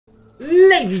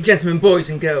Ladies and gentlemen, boys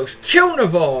and girls, children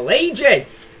of all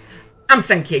ages, I'm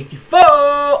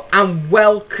Sankey84 and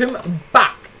welcome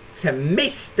back to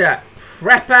Mr.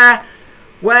 Prepper,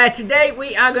 where today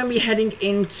we are going to be heading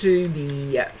into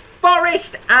the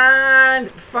forest and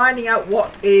finding out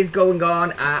what is going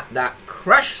on at that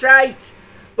crash site.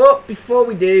 But before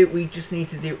we do, we just need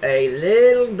to do a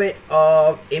little bit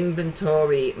of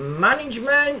inventory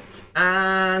management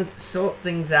and sort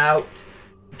things out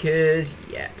because,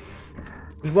 yeah,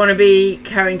 we want to be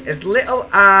carrying as little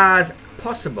as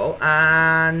possible.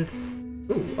 And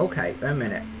ooh, okay, a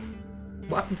minute.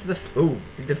 What happened to the ooh,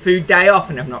 did the food die off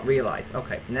and I've not realised?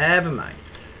 Okay, never mind.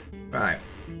 Right,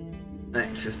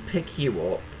 let's just pick you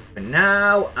up for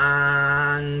now.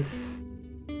 And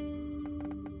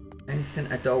anything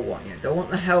I don't want yet. Don't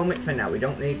want the helmet for now, we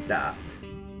don't need that.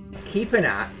 Keep an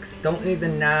axe, don't need the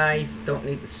knife, don't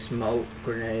need the smoke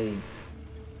grenades.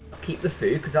 Keep the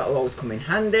food because that'll always come in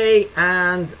handy,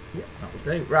 and yeah, that'll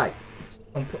do. Right,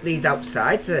 I'll put these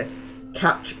outside to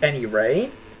catch any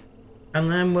rain,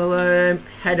 and then we'll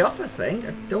head off. I think.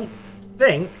 I don't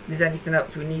think there's anything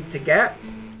else we need to get.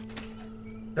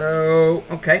 So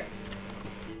okay,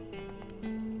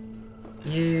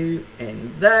 you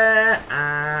in there,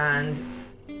 and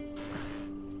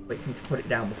waiting to put it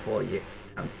down before you.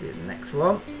 Time to do the next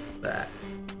one. There.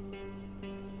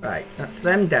 Right, that's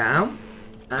them down.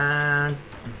 And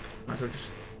might as well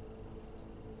just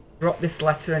drop this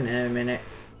letter in here a minute.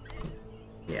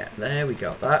 Yeah, there we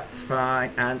go. That's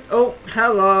fine. And oh,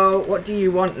 hello. What do you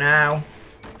want now?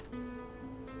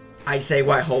 I say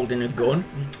while holding a gun.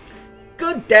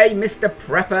 Good day, Mr.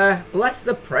 Prepper. Bless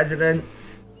the president.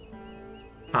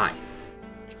 Hi.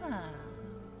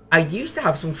 I used to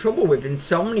have some trouble with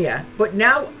insomnia, but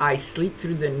now I sleep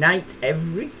through the night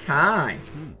every time.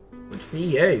 Good for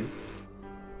you.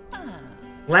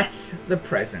 Bless the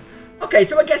present. Okay,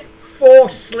 so I guess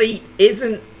forced sleep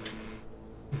isn't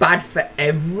bad for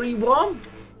everyone.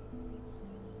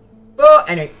 But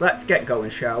anyway, let's get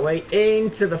going, shall we?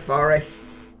 Into the forest.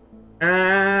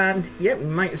 And yeah, we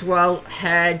might as well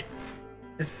head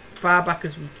as far back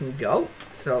as we can go.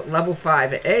 So level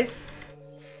 5 it is.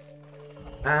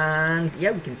 And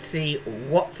yeah, we can see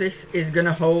what this is going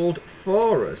to hold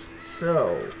for us.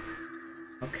 So,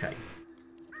 okay.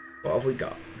 What have we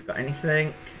got? Got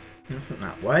anything? Nothing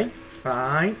that way.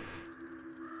 Fine.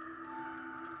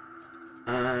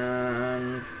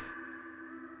 And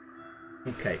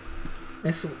okay,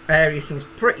 this area seems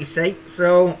pretty safe.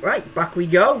 So right, back we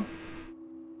go.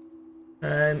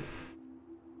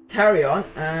 Carry on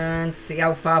and see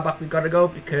how far back we got to go.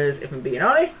 Because if I'm being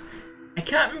honest, I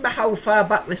can't remember how far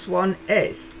back this one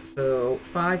is. So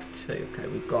 5-2. Okay,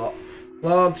 we've got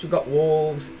logs. We've got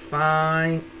wolves.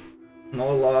 Fine.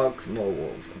 More logs, more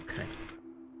wolves. Okay.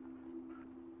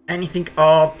 Anything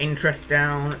of interest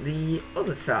down the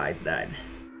other side then?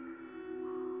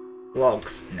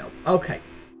 Logs, no. Okay.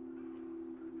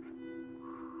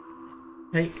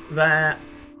 Take that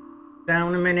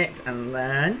down a minute and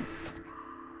then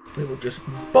we will just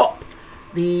bop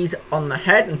these on the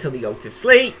head until they go to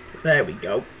sleep. There we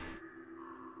go.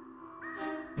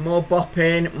 More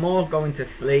bopping, more going to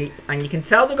sleep. And you can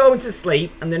tell they're going to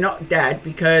sleep and they're not dead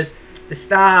because the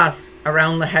stars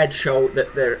around the head show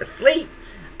that they're asleep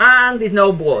and there's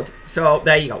no blood. So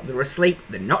there you go. They're asleep.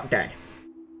 They're not dead.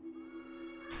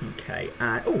 Okay.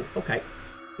 And oh, okay.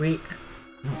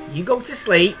 You go to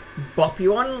sleep. Bop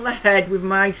you on the head with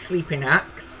my sleeping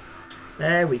axe.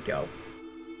 There we go.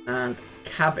 And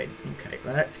cabin. Okay.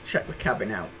 Let's check the cabin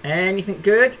out. Anything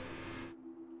good?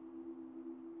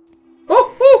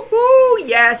 Oh,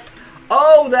 yes.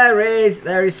 Oh, there is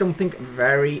something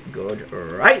very good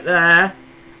right there.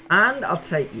 And I'll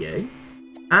take you.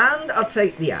 And I'll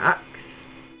take the axe.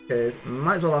 Because I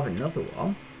might as well have another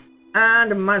one.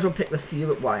 And I might as well pick the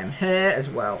fuel up while I'm here. As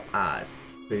well as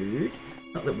food.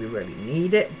 Not that we really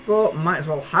need it. But might as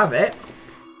well have it.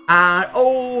 And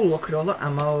oh, look at all that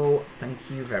ammo. Thank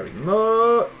you very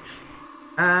much.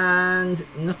 And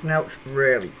nothing else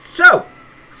really. So.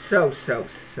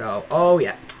 Oh,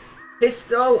 yeah.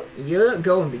 Pistol, you're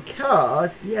going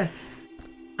because, yes,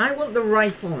 I want the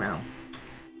rifle now.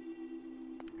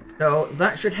 So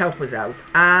that should help us out.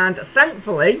 And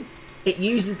thankfully, it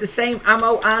uses the same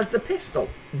ammo as the pistol.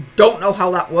 Don't know how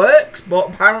that works, but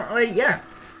apparently, yeah.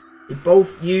 They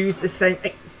both use the same.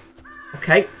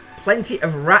 Okay, plenty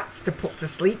of rats to put to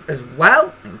sleep as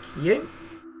well. Thank you.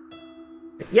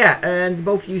 But yeah, and they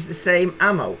both use the same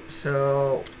ammo.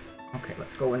 So, okay,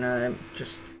 let's go and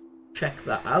just check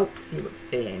that out, see what's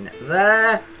in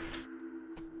there.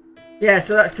 Yeah,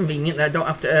 so that's convenient. I don't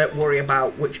have to worry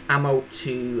about which ammo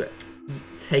to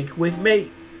take with me.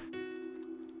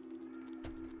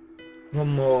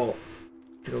 One more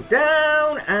to go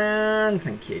down, and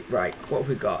thank you. Right, what have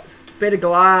we got? Bit of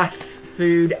glass,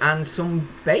 food, and some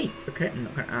bait. Okay, I'm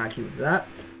not going to argue with that.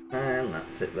 And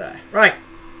that's it there. Right,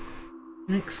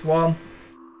 next one.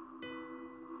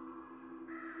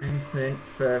 Anything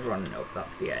further on? Nope,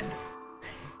 that's the end.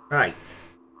 Right.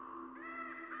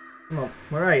 Come on,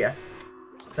 where are you?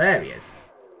 There he is.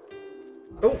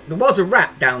 Oh, there was a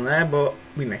rat down there, but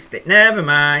we missed it. Never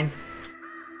mind.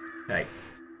 Okay.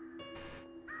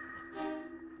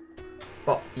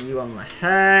 Pop you on the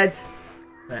head.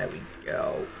 There we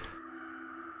go.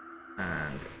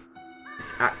 And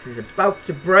this axe is about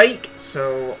to break,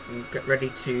 so we'll get ready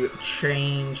to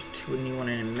change to a new one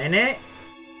in a minute.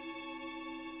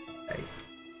 Okay.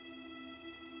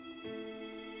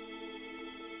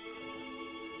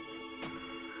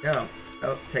 Go.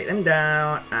 Oh, take them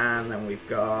down, and then we've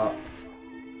got...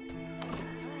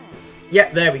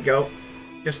 Yep, there we go.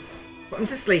 Just put him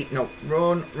to sleep. No,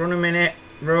 run a minute.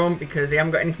 Run, because he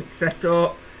hasn't got anything set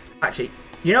up. Actually,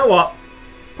 you know what?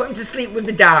 Put him to sleep with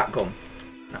the dart gun.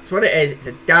 That's what it is. It's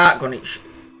a dart gun. It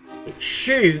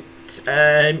shoots.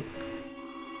 Yeah,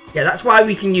 that's why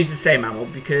we can use the same ammo,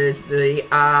 because they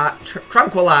are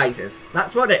tranquilizers.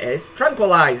 That's what it is.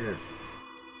 Tranquilizers.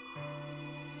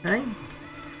 Okay.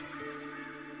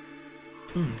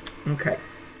 Okay.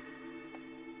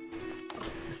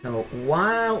 So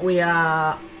while we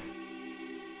are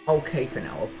okay for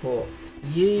now, I'll put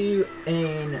you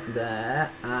in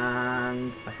there,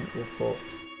 and I think we'll put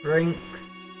drinks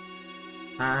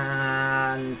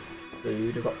and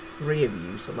food. I've got 3 of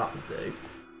you, so that'll do.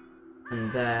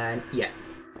 And then, yeah,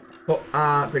 put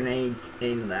our grenades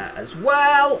in there as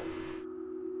well.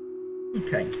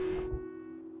 Okay.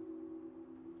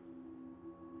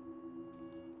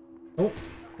 Oh,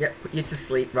 yeah, put you to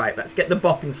sleep. Right, let's get the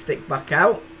bopping stick back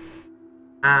out.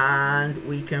 And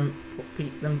we can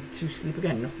put them to sleep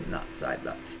again. Nothing that side,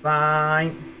 that's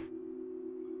fine.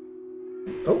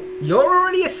 Oh, you're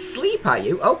already asleep, are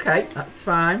you? Okay, that's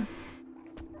fine.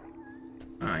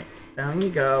 Right, down you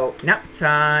go. Nap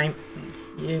time. Thank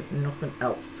you. Nothing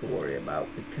else to worry about,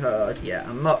 because, yeah,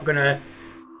 I'm not gonna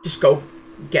just go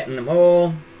getting them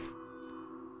all.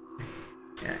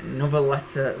 Yeah, another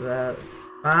letter there. That's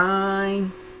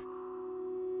fine.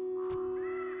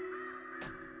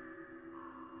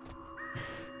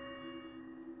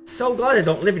 So glad I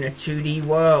don't live in a 2D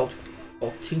world,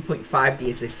 or 2.5D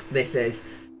as this is.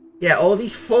 Yeah, all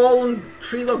these fallen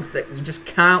tree logs that you just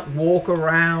can't walk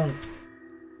around.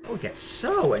 Oh, it gets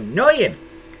so annoying.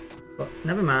 But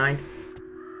never mind.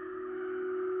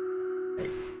 Okay,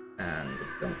 and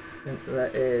I don't think there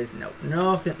is. No,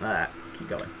 nothing there. Keep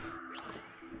going.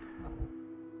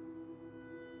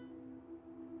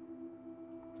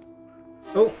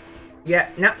 Oh, yeah,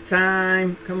 nap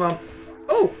time. Come on.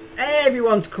 Oh,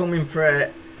 everyone's coming for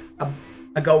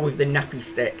a go with the nappy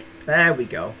stick. There we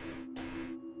go.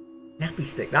 Nappy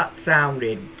stick. That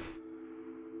sounded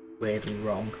weirdly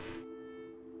wrong.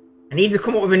 I need to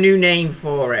come up with a new name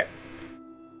for it.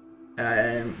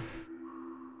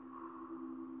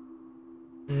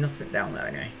 Nothing down there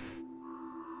anyway.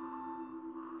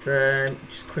 So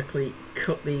just quickly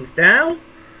cut these down.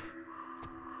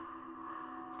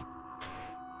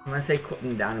 When I say cut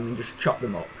them down, I mean just chop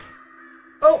them up.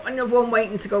 Oh, another one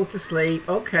waiting to go to sleep.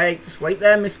 Okay, just wait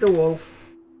there, Mr. Wolf.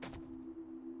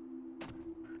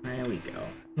 There we go.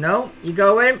 No, you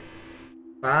go in.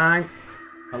 Fine.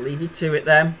 I'll leave you to it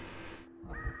then.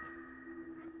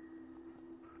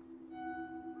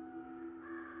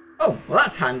 Oh, well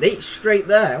that's handy. It's straight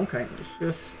there. Okay, let's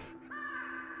just...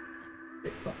 I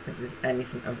don't think there's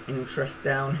anything of interest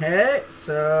down here,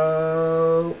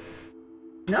 so...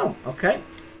 No, okay.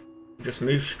 Just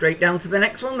move straight down to the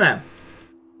next one then.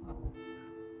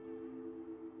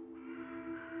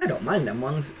 I don't mind them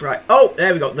ones. Right. Oh,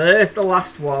 there we go. There's the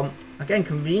last one. Again,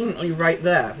 conveniently right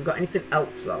there. Have we got anything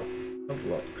else though? Have a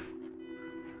look.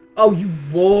 Oh, you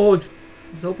would.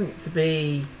 I was hoping it to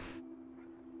be...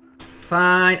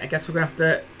 Fine. I guess we're going to have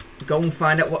to go and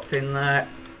find out what's in there.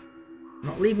 I'm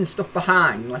not leaving stuff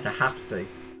behind unless I have to.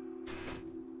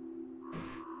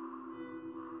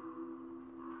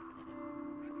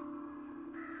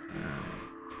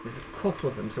 There's a couple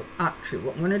of them, so actually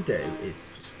what I'm going to do is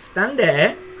just stand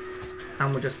here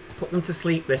and we'll just put them to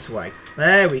sleep this way.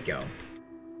 There we go.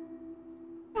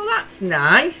 Well, that's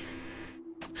nice.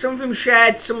 Some of them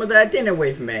shared some of their dinner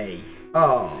with me.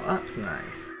 Oh, that's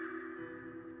nice.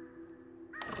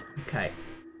 Okay.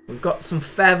 We've got some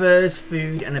feathers,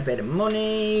 food, and a bit of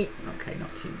money. Okay,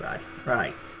 not too bad.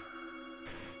 Right.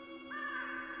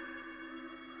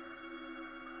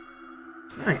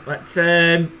 Right, let's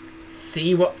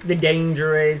see what the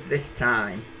danger is this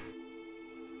time.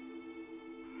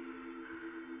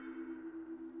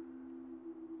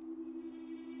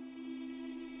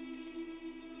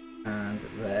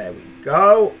 there we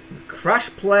go. The crash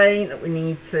plane that we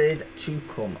needed to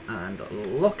come and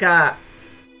look at.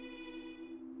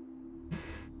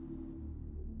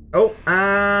 Oh,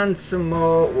 and some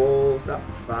more walls,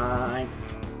 that's fine.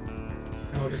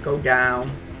 And we'll just go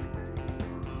down.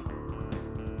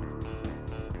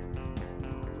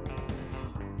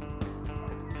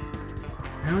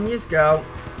 Down you go.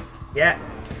 Yeah,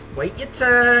 just wait your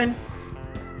turn.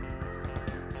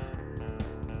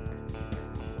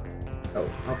 Oh,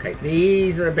 okay,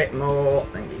 these are a bit more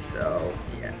thingy, so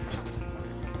yeah.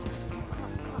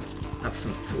 Have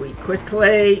some to eat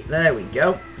quickly. There we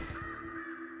go.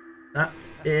 That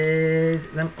is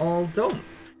them all done.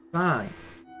 Fine.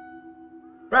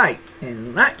 Right,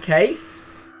 in that case,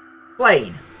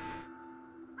 plane.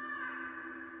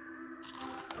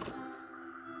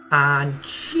 And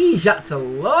geez, that's a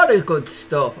lot of good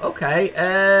stuff. Okay,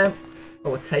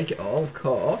 we'll take it all, of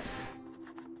course.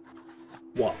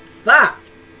 What's that?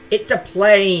 It's a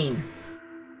plane.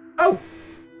 Oh,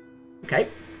 okay.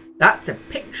 That's a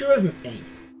picture of me.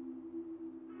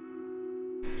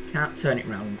 Can't turn it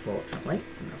round, unfortunately,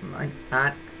 so never mind.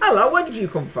 And hello, where did you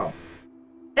come from?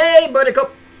 Hey,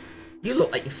 Buttercup. You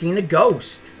look like you've seen a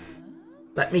ghost.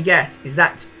 Let me guess, is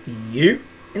that you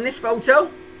in this photo?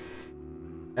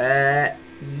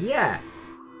 Yeah.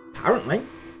 Apparently.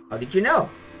 How did you know?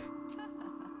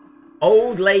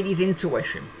 Old lady's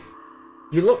intuition.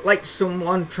 You look like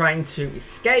someone trying to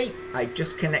escape. I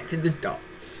just connected the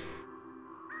dots.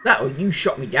 That or you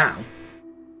shot me down.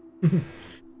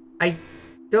 I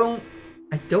don't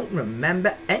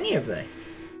remember any of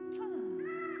this.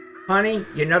 Honey,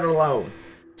 you're not alone.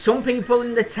 Some people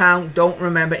in the town don't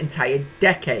remember entire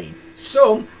decades.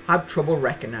 Some have trouble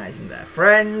recognizing their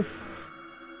friends.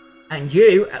 And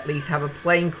you at least have a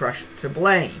plane crash to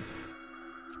blame.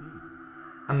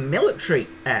 A military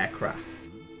aircraft.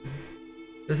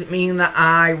 Does it mean that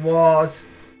I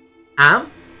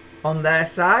am on their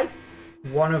side?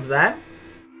 One of them?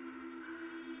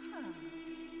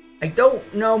 I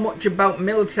don't know much about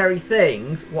military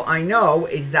things. What I know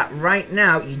is that right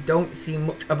now you don't seem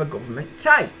much of a government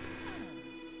type.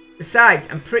 Besides,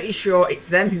 I'm pretty sure it's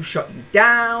them who shot you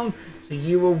down, so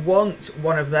you were once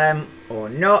one of them or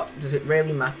not. Does it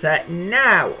really matter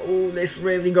now? Oh, this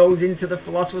really goes into the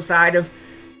philosopher side of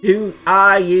who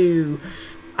are you?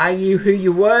 Are you who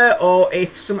you were? Or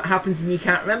if something happens and you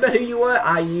can't remember who you were,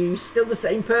 are you still the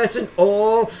same person?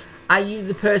 Or are you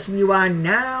the person you are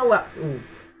now? Ooh.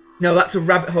 No, that's a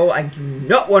rabbit hole I do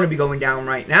not want to be going down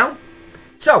right now.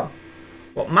 So,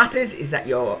 what matters is that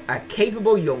you're a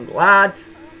capable young lad.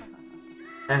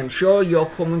 I'm sure you're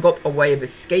coming up a way of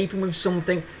escaping with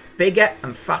something bigger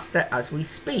and faster as we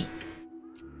speak.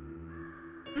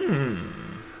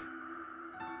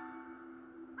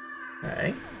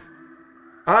 Okay.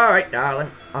 Alright,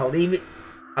 darling. I'll leave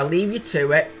you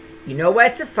to it. You know where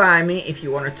to find me if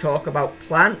you want to talk about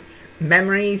plants,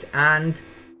 memories, and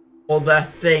other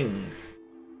things.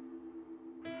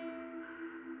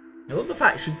 I love the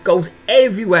fact she goes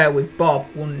everywhere with Bob.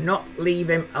 Will not leave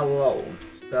him alone.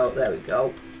 So there we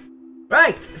go.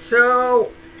 Right,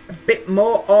 so a bit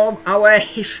more of our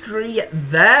history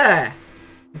there.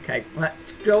 Okay,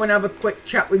 let's go and have a quick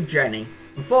chat with Jenny.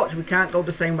 Unfortunately, we can't go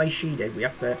the same way she did. We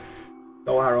have to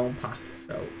go our own path.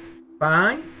 So,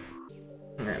 fine.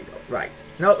 There we go. Right.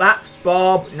 No, that's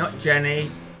Bob, not Jenny.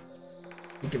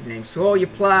 You give names to all your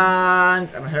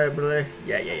plants. I'm a herbalist.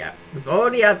 Yeah. We've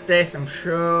already had this, I'm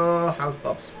sure. How's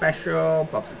Bob special?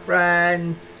 Bob's a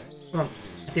friend. Come on.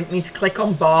 I didn't mean to click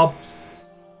on Bob.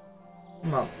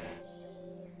 Come on.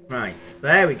 Right.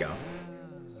 There we go.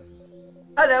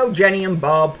 Hello, Jenny and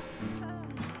Bob.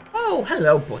 Oh,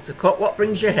 hello, Buttercup. What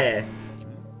brings you here?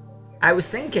 I was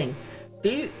thinking,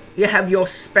 do you have your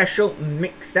special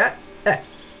mixture?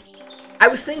 I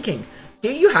was thinking,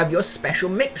 do you have your special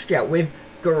mixture with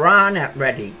guarana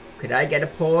ready? Could I get a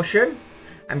portion?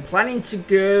 I'm planning to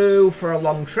go for a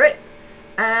long trip,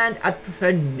 and I'd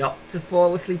prefer not to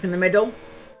fall asleep in the middle.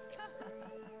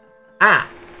 Ah,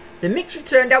 the mixture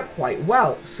turned out quite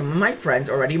well. Some of my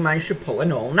friends already managed to pull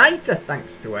an all-nighter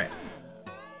thanks to it.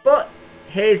 But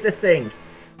here's the thing.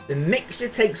 The mixture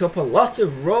takes up a lot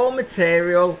of raw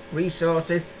material,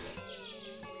 resources,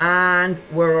 and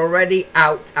we're already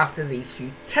out after these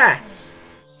few tests.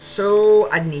 So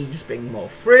I need you to bring more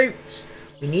fruit.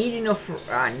 We need enough for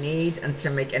our needs and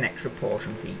to make an extra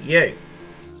portion for you.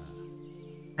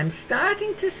 I'm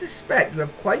starting to suspect you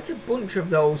have quite a bunch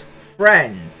of those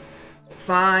friends.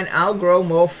 Fine, I'll grow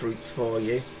more fruits for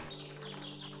you.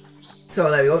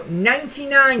 So there we go.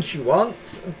 99 she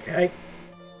wants. Okay.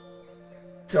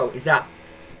 So is that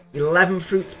 11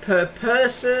 fruits per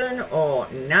person or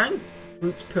 9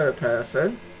 fruits per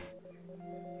person.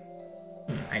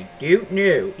 I don't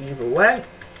know. Either way,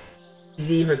 he's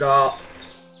either got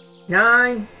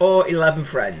 9 or 11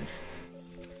 friends.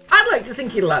 I'd like to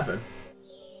think 11.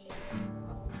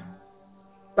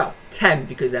 Well, 10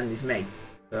 because then there's me.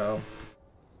 So,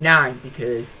 9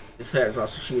 because there's her as well,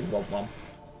 so she'd want one.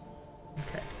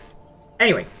 Okay.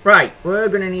 Anyway, right, we're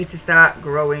going to need to start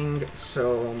growing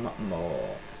some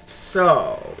more.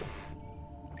 So,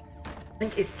 I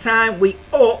think it's time we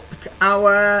upped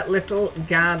our little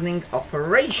gardening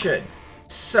operation.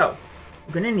 So,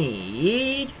 we're going to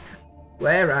need...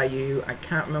 Where are you? I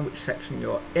can't remember which section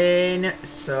you're in.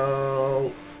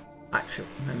 So, actually,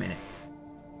 a minute.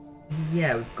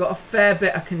 Yeah, we've got a fair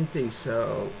bit I can do,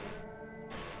 so...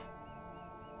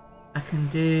 I can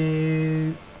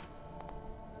do...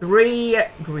 3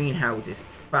 greenhouses.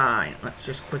 Fine. Let's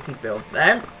just quickly build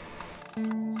them.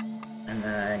 And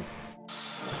then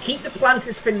keep the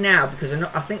planters for now because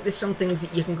I think there's some things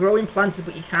that you can grow in planters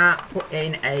but you can't put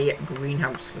in a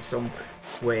greenhouse for some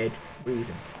weird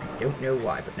reason. I don't know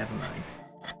why, but never mind.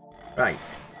 Right.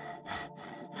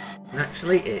 And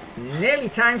actually, it's nearly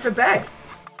time for bed.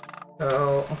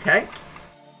 So, okay.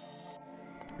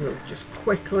 We'll just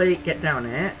quickly get down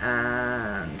here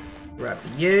and grab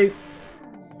you.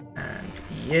 And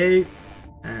you,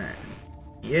 and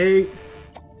you,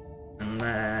 and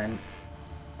then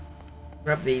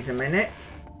grab these a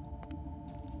minute,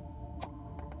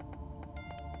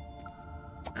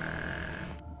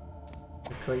 and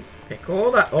quickly pick all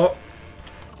that up.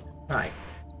 Right,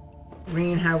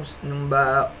 greenhouse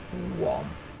number 1,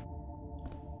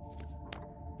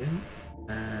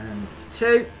 and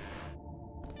 2,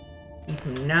 keep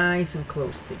them nice and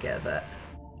close together.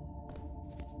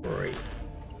 3.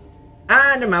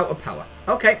 And I'm out of power.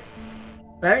 Okay.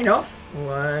 Fair enough.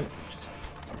 We'll just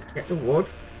get the wood.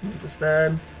 And just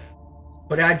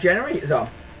put our generators on.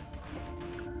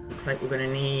 Looks like we're going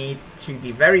to need to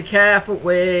be very careful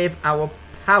with our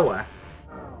power.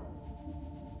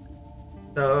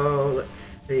 So,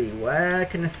 let's see. Where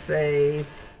can I save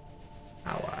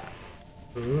power?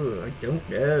 Ooh, I don't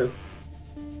know.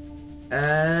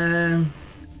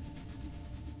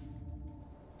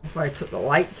 That's why I took the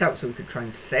lights out so we could try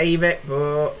and save it,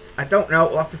 but I don't know.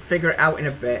 We'll have to figure it out in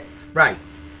a bit. Right.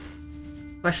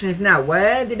 Question is now,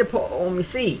 where did I put all my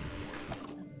seeds?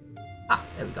 Ah,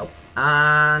 there we go.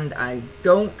 And I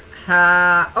don't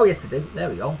have... Oh, yes I do.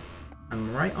 There we go.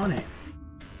 I'm right on it.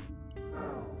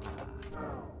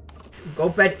 So go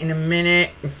to bed in a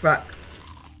minute. In fact,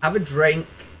 have a drink.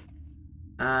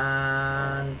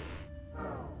 And...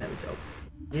 There we go.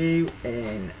 You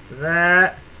in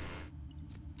there.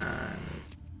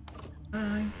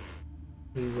 And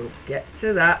we will get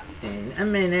to that in a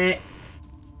minute.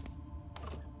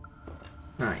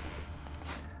 Right.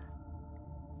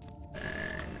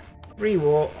 And 3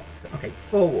 water. Okay,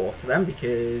 4 water then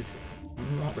because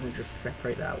I'm not going to just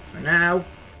separate that out for now.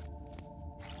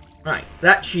 Right,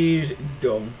 that's you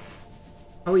done.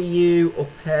 How are you up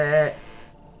here?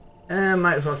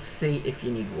 Might as well see if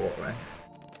you need water.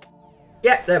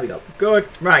 Yeah, there we go. Good.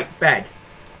 Right, bed.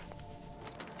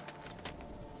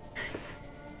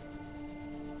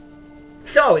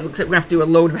 So, it looks like we're going to have to do a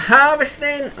load of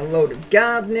harvesting, a load of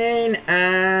gardening,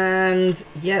 and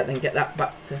yeah, then get that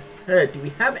back to her. Do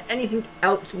we have anything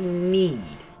else we need?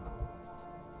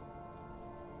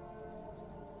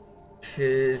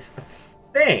 Because I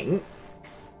think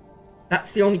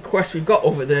that's the only quest we've got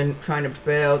other than trying to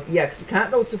build... Yeah, because we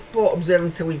can't go to Fort Observe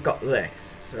until we've got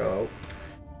this. So,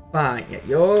 fine. Yeah,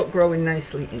 you're growing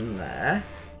nicely in there.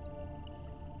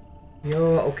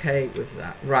 You're okay with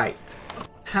that. Right.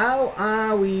 How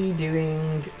are we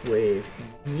doing with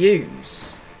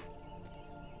use?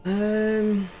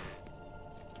 Okay,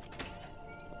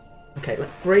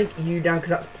 let's break you down because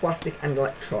that's plastic and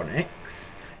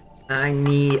electronics. I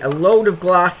need a load of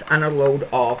glass and a load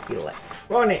of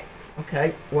electronics.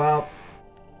 Okay, well,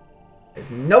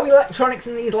 there's no electronics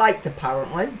in these lights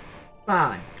apparently.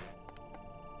 Fine.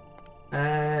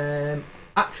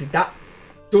 Actually, that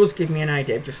does give me an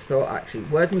idea. I've just thought, actually,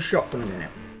 where's my shotgun a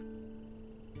minute?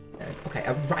 Okay,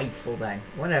 a rifle then.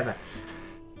 Whatever.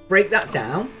 Break that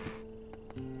down.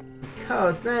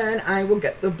 Because then I will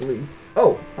get the blue.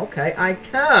 Oh, okay, I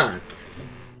can't.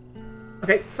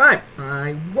 Okay, fine.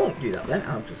 I won't do that then.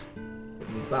 I'll just put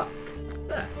you back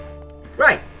there.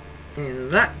 Right. In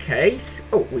that case...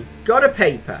 Oh, we've got a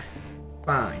paper.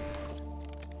 Fine.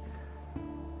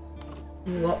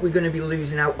 What we're going to be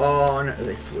losing out on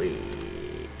this week.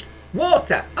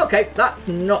 Water. Okay, that's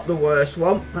not the worst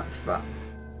one. That's fine.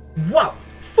 Wow,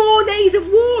 4 days of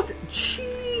water.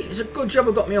 Jeez, it's a good job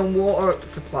I've got my own water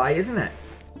supply, isn't it?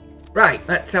 Right,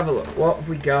 let's have a look. What have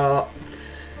we got?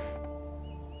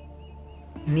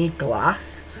 Need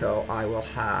glass, so I will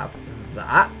have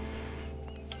that.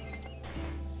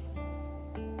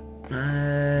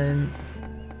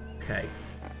 Okay.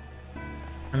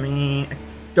 I mean, I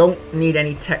don't need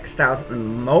any textiles at the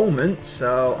moment,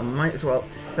 so I might as well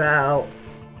sell.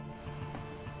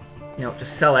 You know,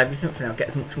 just sell everything for now. Get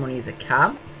as much money as I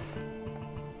can.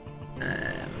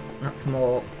 That's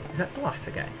more. Is that glass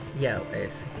again? Yeah, it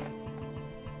is.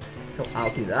 So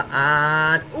I'll do that.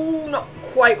 And oh, not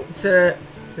quite up to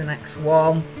the next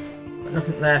one. But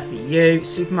nothing there for you.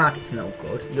 Supermarket's no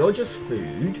good. You're just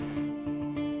food.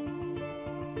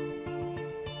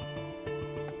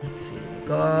 Let's see.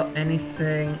 Got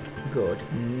anything good?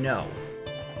 No.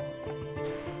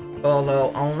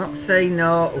 Although I'll not say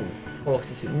no. Oh,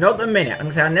 42. Not at the minute. I'm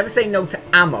gonna say I never say no to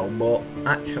ammo, but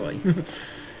actually.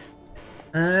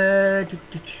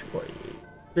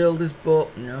 Builder's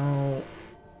book, no.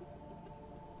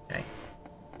 Okay.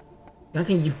 The only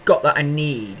thing you've got that I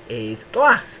need is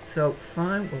glass. So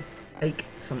fine, we'll take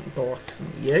some glass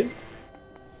from you.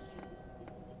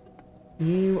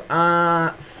 You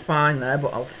are fine there,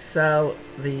 but I'll sell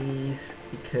these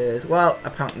because, well,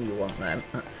 apparently you want them.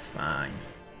 That's fine.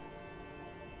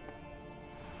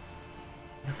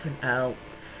 Nothing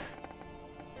else.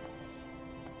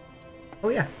 Oh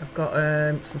yeah, I've got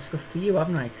some stuff for you,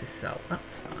 haven't I, to sell?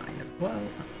 That's fine. Well,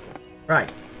 that's good.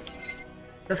 Right.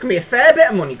 That's going to be a fair bit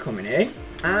of money coming in.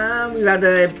 And we've had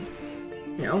a,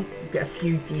 you know, get a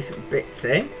few decent bits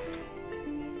in.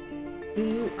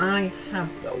 Do I have,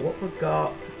 though, what we've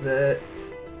got that...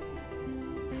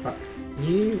 In fact,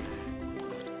 you...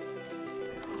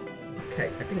 Okay,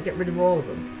 I didn't get rid of all of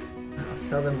them. I'll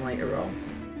sell them later on.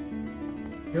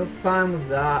 You're fine with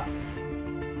that.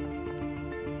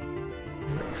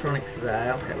 Electronics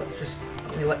there. Okay, let's just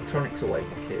put the electronics away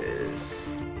because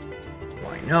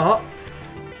why not?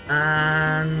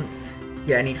 And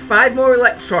yeah, I need 5 more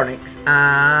electronics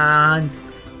and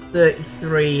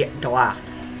 33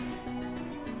 glass.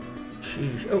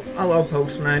 Jeez. Oh, hello,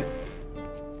 postman.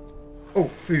 Oh,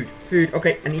 food. Food.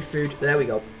 Okay, I need food. There we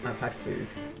go. I've had food.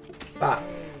 But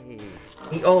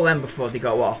eat all them before they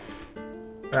go off.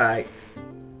 Right.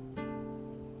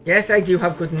 Yes, I do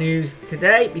have good news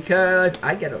today because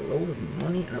I get a load of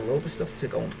money and a load of stuff to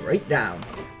go and break down.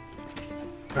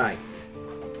 Right.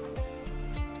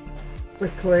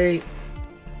 Quickly,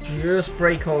 just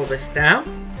break all this down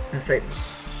and say,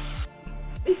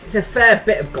 this is a fair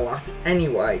bit of glass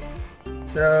anyway.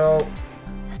 So,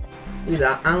 do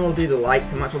that and we'll do the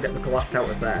lights. I might as well get the glass out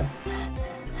of there.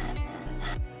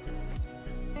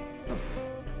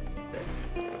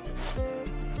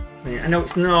 I know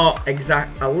it's not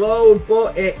exact a load,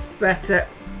 but it's better.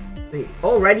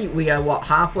 Already we are what,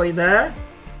 halfway there?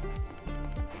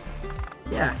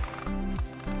 Yeah.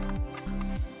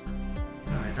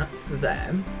 Alright, that's for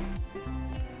them.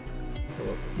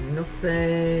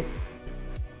 Nothing.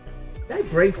 Did I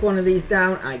break one of these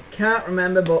down? I can't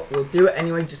remember, but we'll do it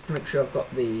anyway just to make sure I've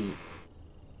got the,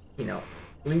 you know,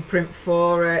 blueprint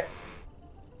for it.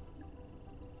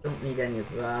 Don't need any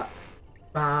of that.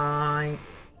 Fine.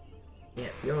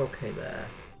 Yep, you're okay there.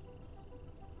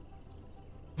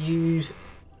 Use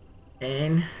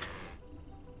in.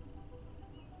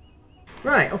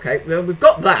 Right, okay, well we've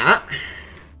got that.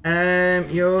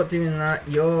 You're doing that,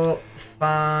 you're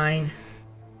fine.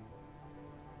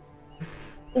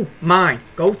 Oh, mine.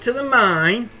 Go to the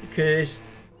mine because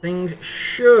things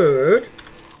should.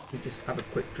 We just have a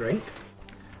quick drink.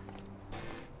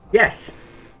 Yes,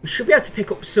 we should be able to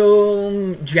pick up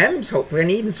some gems hopefully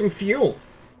and even some fuel.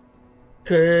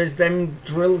 Because them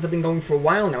drills have been going for a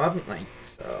while now, haven't they?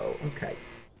 So, okay.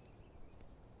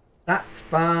 That's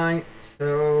fine.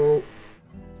 So,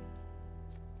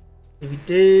 if we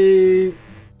do...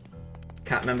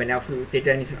 Can't remember now if we did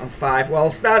anything on 5. Well,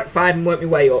 I'll start at 5 and work my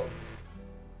way up.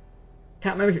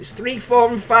 Can't remember if it's 3,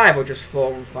 4 and 5 or just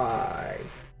 4 and 5.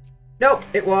 Nope,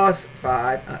 it was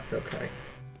 5. That's okay.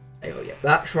 Oh yeah,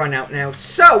 that's run out now.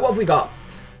 So, what have we got?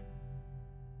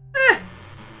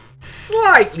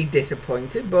 Slightly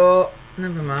disappointed, but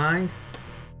never mind.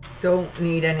 Don't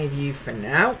need any of you for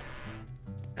now.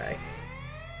 Okay.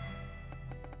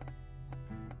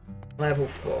 Level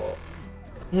 4.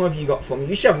 What have you got for me?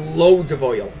 You should have loads of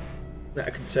oil that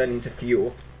are converting into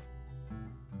fuel.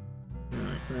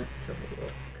 Right, let's have a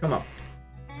look. Come on.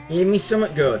 Give me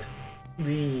something good.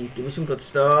 Please, give me some good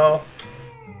stuff.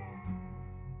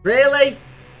 Really?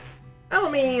 I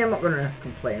mean, I'm not going to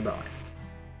complain about it.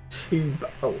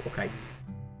 Oh, okay.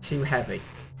 Too heavy.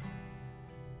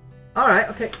 Alright,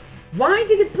 okay. Why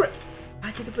did it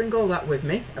bring all that with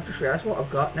me? I've just realised what I've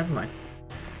got. Never mind.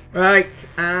 Right,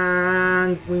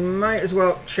 and we might as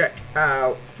well check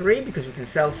out 3 because we can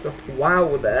sell stuff while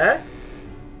we're there.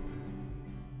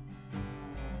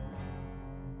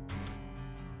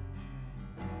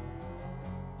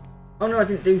 Oh no, I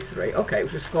didn't do 3. Okay, it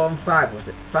was just 4 and 5, was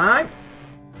it? 5?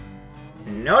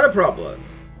 Not a problem.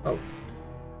 Oh.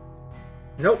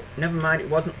 Nope, never mind, it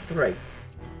wasn't 3.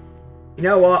 You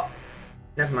know what?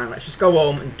 Never mind, let's just go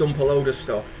home and dump a load of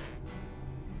stuff.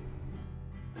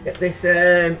 Get this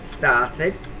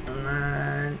started, and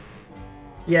then...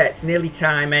 Yeah, it's nearly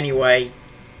time anyway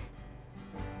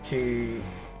to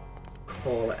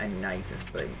call it a night,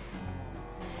 I think.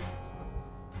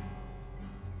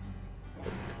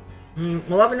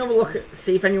 We'll have another look at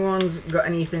see if anyone's got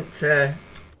anything to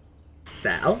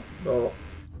sell, but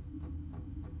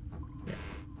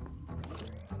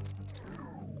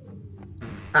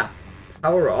yeah.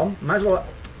 Power on. Might as well.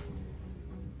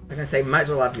 I'm gonna say might as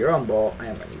well have your on, but I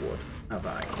haven't got any wood. Have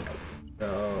I?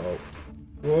 No.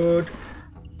 So wood.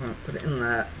 Put it in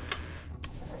there.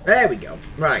 There we go.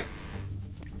 Right.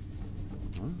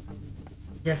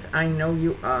 Yes, I know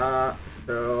you are.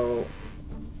 So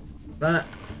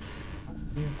that's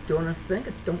you done. I think.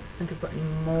 I don't think I've got any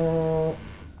more.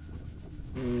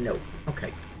 No.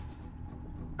 Okay.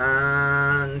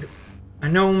 And I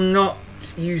know I'm not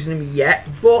using them yet,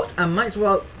 but I might as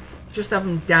well just have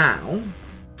them down.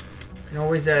 Can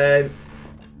always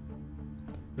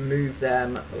move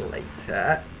them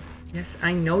later. Yes,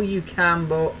 I know you can,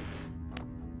 but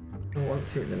I don't want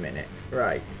to in a minute.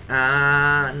 Right,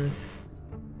 and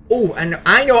oh, and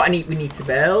I know what we need to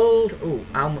build. Oh,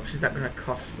 how much is that going to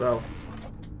cost though?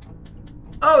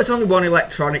 Oh, it's only 1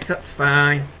 electronics. That's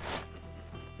fine.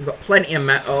 We've got plenty of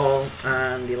metal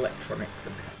and the electronics.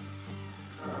 Okay.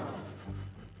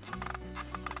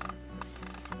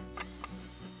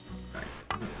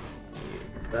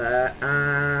 There,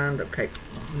 and okay,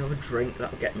 another drink,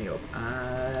 that'll get me up.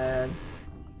 And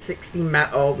 60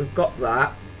 metal, we've got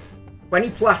that.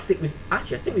 20 plastic,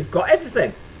 actually I think we've got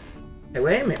everything. Hey,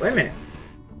 wait a minute.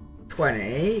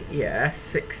 20, yeah,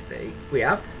 60, we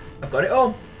have. I've got it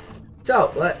all.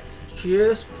 So let's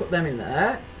just put them in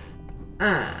there.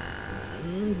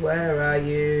 And where are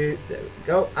you? There we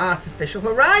go, artificial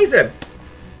horizon.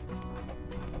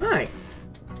 Right.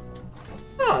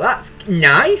 Oh, that's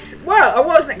nice. Well, I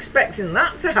wasn't expecting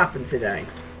that to happen today.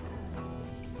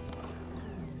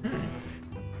 Right.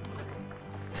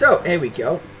 So, here we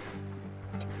go.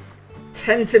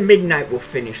 10 to midnight we'll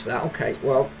finish that. Okay,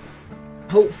 well,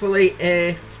 hopefully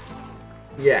if...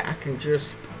 Yeah, I can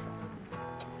just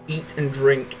eat and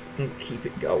drink and keep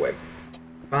it going.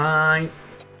 Fine.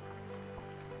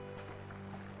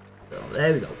 So,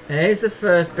 there we go. Here's the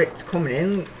first bits coming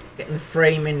in. Getting the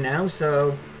frame in now,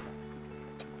 so...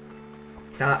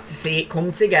 Start to see it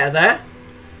come together.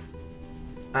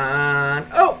 And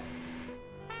oh,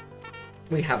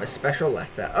 we have a special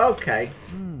letter. Okay.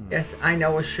 Yes, I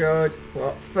know I should.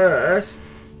 But first,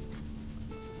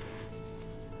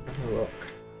 have a look.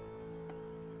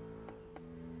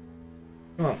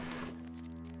 Come on.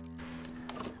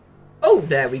 Oh,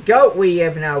 there we go. We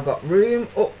have now got room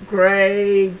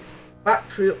upgrades,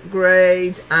 battery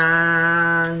upgrades,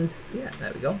 and yeah,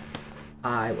 there we go.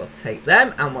 I will take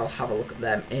them and we'll have a look at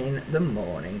them in the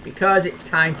morning because it's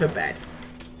time for bed.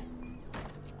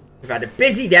 We've had a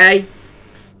busy day.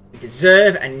 We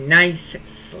deserve a nice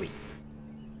sleep.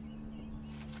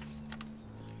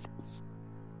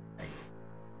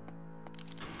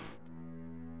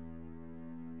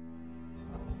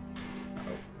 So,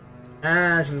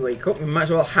 as we wake up, we might as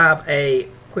well have a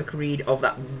quick read of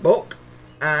that book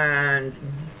and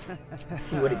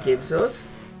see what it gives us.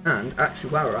 And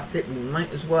actually, while we're at it, we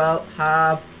might as well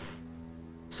have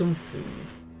some food.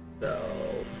 So,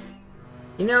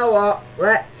 you know what?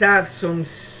 Let's have some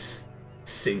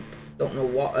soup. Don't know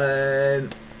what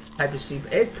type of soup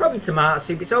it is. Probably tomato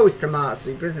soup. It's always tomato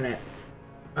soup, isn't it?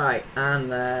 Right,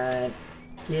 and then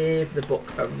give the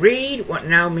book a read. What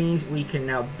now means we can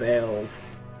now build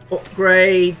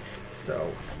upgrades.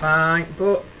 So, fine.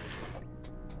 But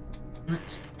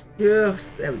let's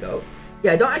just... There we go.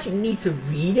 Yeah, I don't actually need to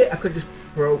read it. I could just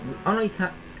oh no, you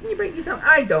can't. Can you break this down?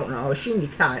 I don't know. I assume you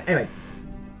can. Anyway,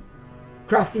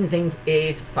 crafting things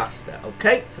is faster.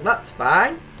 Okay, so that's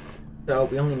fine. So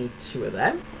we only need 2 of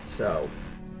them. So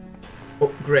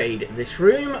upgrade this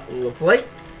room. Lovely.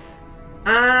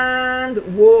 And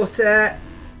water.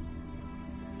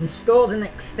 Installed an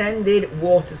extended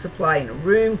water supply in a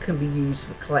room. Can be used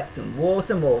for collecting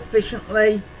water more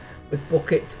efficiently with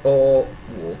buckets or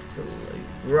water loop.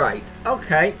 Right,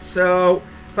 okay, so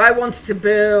if I wanted to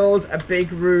build a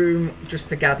big room just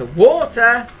to gather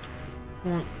water,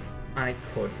 well, I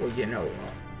could. Well, you know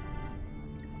what?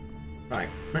 Right,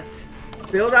 let's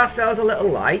build ourselves a little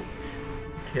light,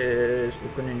 because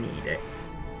we're going to need it.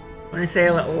 When I say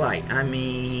a little light, I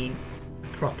mean a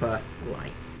proper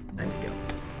light. There we go.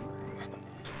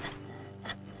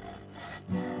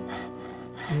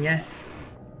 And yes.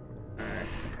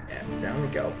 Yeah, there we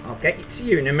go. I'll get you to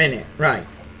you in a minute. Right.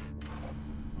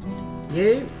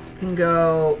 You can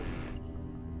go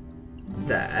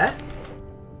there.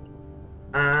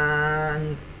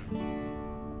 And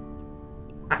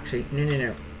actually,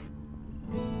 no.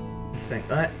 I think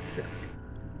that's...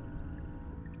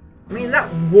 I mean,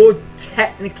 that would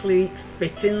technically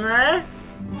fit in there,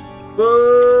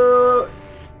 but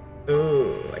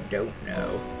oh, I don't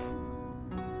know.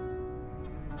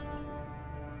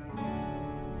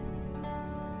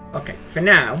 Okay, for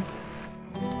now,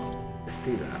 let's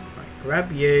do that. Right,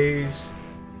 grab use,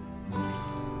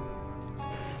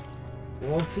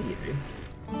 water you.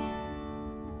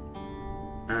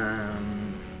 Do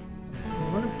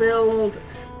you want to build?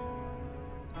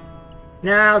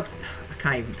 Now, I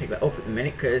can't even pick that up at the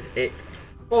minute because it's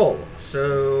full.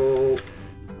 So,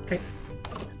 okay,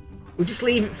 we'll just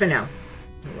leave it for now.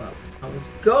 Well, I was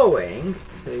going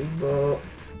to, but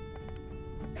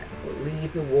yeah, we'll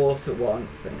leave the water one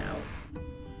for now.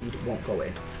 It won't go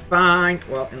in. Fine.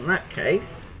 Well, in that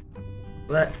case,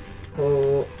 let's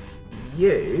put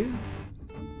you.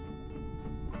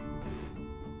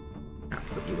 Can't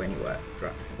put you anywhere.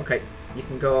 Right. Okay, you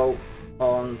can go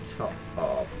on top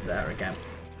of there again.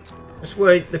 That's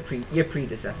where your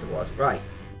predecessor was. Right.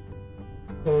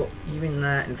 Put you in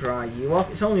there and dry you off.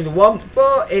 It's only the one,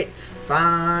 but it's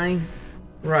fine.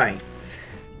 Right.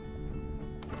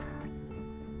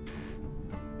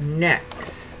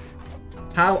 Next.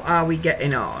 How are we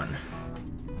getting on?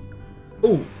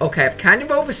 Oh, okay. I've kind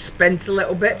of overspent a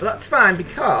little bit, but that's fine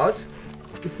because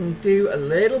we can do a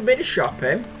little bit of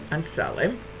shopping and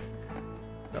selling.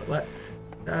 So let's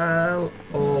sell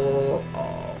all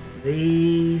of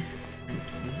these. Thank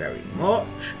you very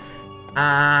much.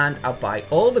 And I'll buy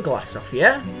all the glass off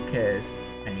you because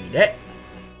I need it.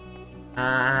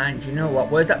 And you know what?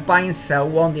 Where's that buy and sell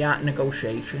one? The art of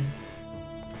negotiation.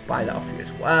 I'll buy that off you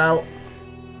as well.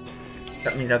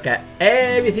 That means I'll get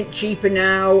everything cheaper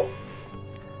now.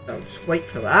 So just wait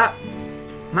for that.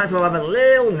 Might as well have a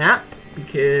little nap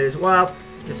because, well,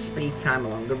 just speed time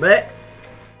along a bit.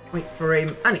 Wait for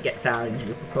him, and it gets orange up,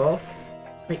 of course.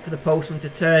 Wait for the postman to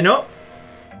turn up.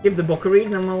 Give the book a read,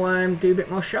 and then we'll do a bit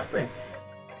more shopping.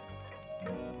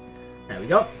 There we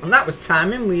go. And that was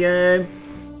timing. We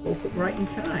woke up right in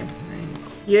time. Thank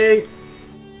you.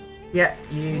 Yeah,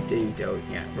 you do, don't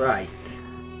you? Right.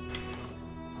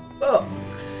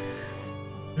 Books.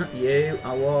 Not you.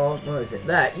 I want... Where is it?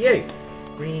 There. You.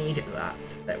 Read that.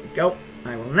 There we go.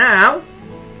 I will now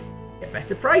get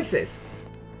better prices.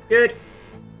 Good.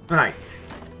 Right.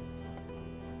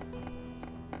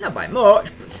 Not by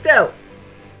much, but still.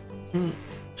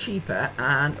 It's cheaper.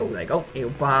 And, oh, there you go. He'll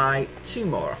buy 2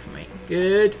 more off of me.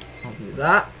 Good. I'll do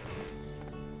that.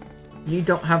 You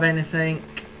don't have anything.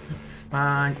 That's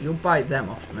fine. You'll buy them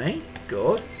off me.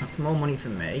 Good. That's more money for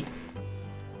me.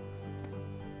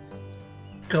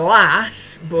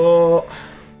 Glass, but...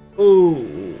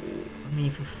 Ooh. I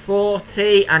mean, for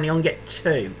 40, and you only get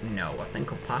 2. No, I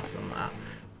think I'll pass on that.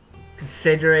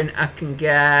 Considering I can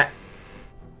get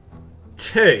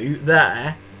 2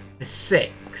 there for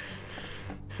 6.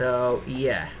 So,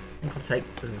 yeah. I think I'll take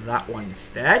that one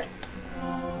instead.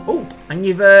 Oh, and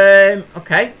you've,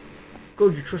 okay.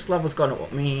 Good, your trust level's gone up,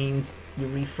 what means you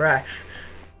refresh.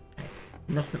 Okay.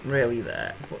 Nothing really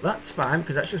there, but that's fine,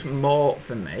 because that's just more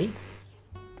for me.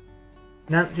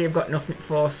 Nancy, I've got nothing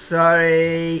for.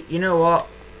 Sorry. You know what?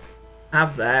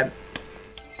 Have them.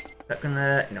 Is that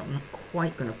gonna... No, I'm not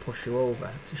quite gonna push you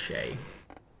over. It's a shame.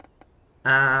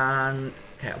 And...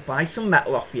 Okay, I'll buy some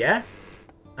metal off you.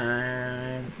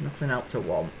 And... Nothing else I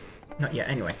want. Not yet,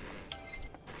 anyway.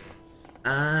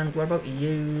 And what about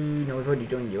you? No, we've already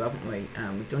done you, haven't we?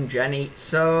 And we've done Jenny.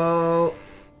 So...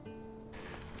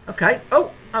 Okay.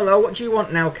 Oh, hello. What do you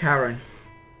want now, Karen?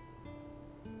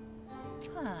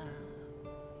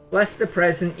 Bless the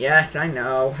present. Yes, I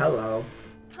know. Hello.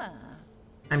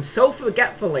 I'm so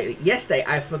forgetful lately. Yesterday,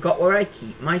 I forgot where I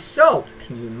keep my salt.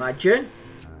 Can you imagine?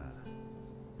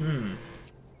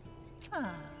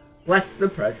 Bless the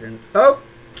present.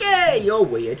 Okay, you're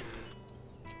weird.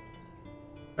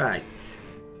 Right.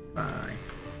 Bye.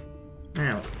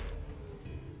 Now.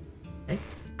 Okay.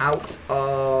 Out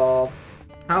of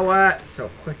power. So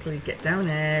quickly get down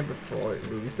there before it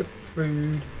ruins the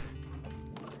food.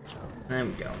 There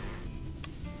we go.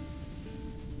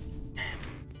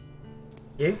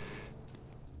 You?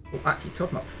 Oh, actually,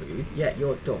 talking about food. Yeah,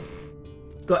 you're done.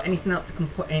 got anything else I can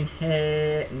put in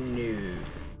here? No.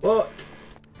 But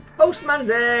Postman's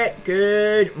here.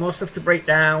 Good. More stuff to break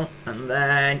down. And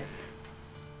then,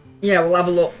 yeah, we'll have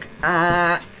a look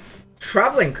at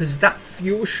travelling, because that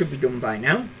fuel should be done by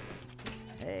now.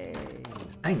 Hey.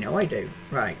 I know I do.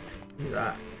 Right. Do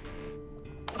that.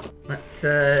 Let's,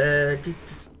 yeah.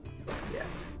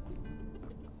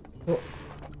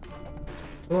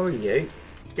 For you,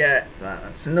 get that.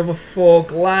 That's another 4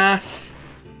 glass.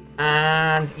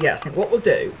 And yeah, I think what we'll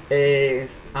do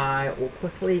is I will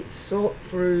quickly sort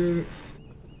through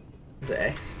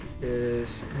this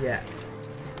because, yeah.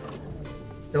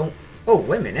 Don't. Oh,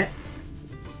 wait a minute.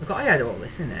 I forgot I had all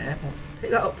this in there. I'll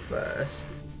pick that up first.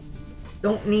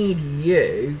 Don't need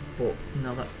you, but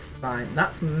no, that's fine.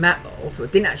 That's metal, so I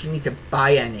didn't actually need to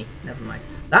buy any. Never mind.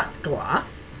 That's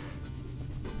glass.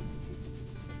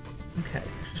 Okay,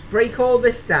 just break all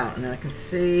this down and then I can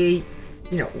see,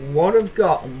 you know, what I've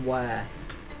got and where.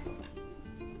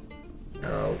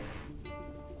 So,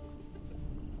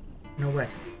 nowhere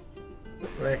to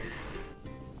put this.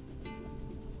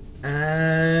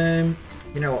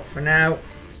 You know what, for now.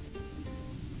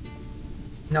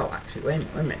 No, actually, wait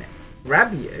a minute.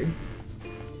 Grab you.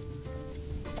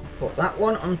 Put that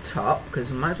one on top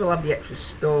because I might as well have the extra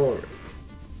storage.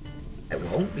 It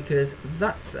won't because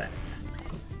that's there.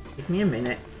 Give me a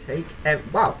minute. Take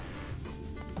wow.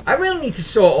 I really need to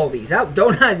sort all these out,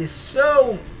 don't I? There's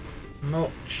so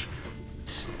much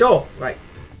stuff. Right.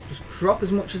 Just drop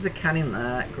as much as I can in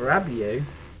there. Grab you.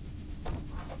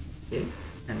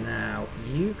 And now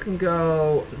you can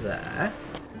go there.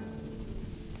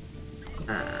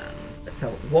 And let's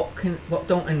have what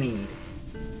don't I need?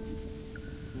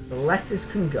 The lettuce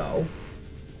can go.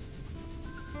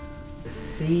 The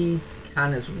seeds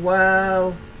can as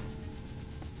well.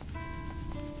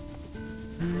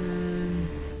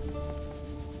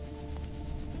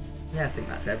 Yeah, I think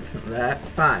that's everything there.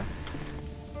 Fine.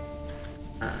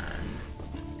 And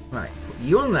right, put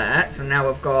you on there. So now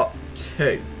I've got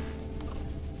 2.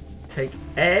 Take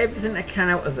everything I can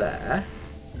out of there.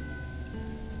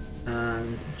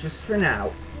 And just for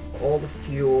now, put all the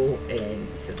fuel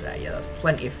into there. Yeah, that's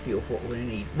plenty of fuel for what we're going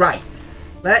to need. Right,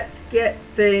 let's get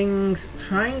things,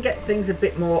 try and get things a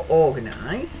bit more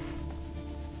organised.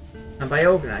 And by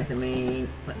organised, I mean,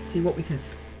 let's see what we can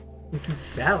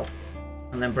sell.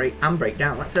 And then break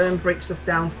down. Let's break stuff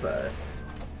down first.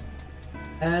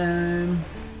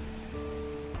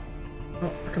 Oh,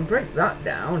 I can break that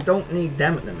down. Don't need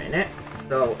them at the minute.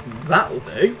 So that'll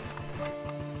do.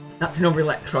 That's another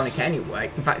electronic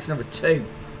anyway. In fact, it's another 2.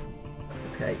 That's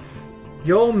okay.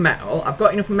 Your metal. I've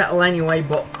got enough metal anyway,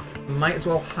 but might as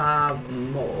well have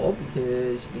more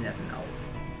because you never know.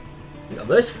 You know,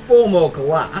 there's 4 more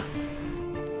glass.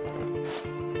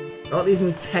 That leaves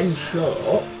me 10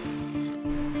 short.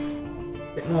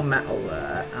 Bit more metal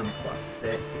there and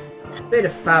plastic. Bit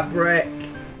of fabric.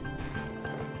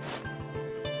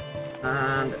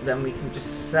 And then we can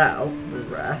just sell the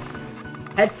rest.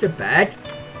 Head to bed.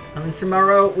 And then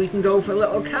tomorrow we can go for a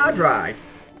little car drive.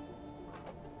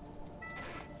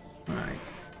 Right.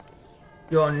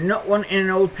 You're not wanting an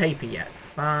old paper yet.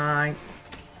 Fine.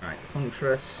 Right,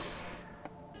 Huntress.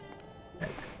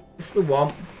 Okay. Just the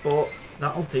one, but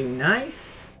that'll do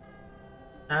nice.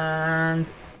 And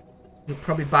you'll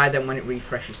probably buy them when it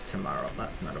refreshes tomorrow.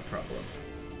 That's not a problem.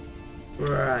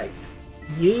 Right.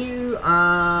 You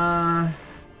are...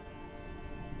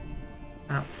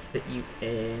 Can't fit you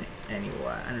in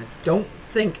anywhere. And I don't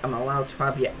think I'm allowed to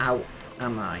have you out,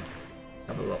 am I?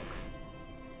 Have a look.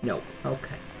 No.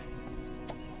 Okay.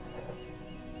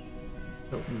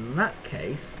 So in that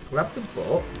case, grab the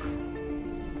book.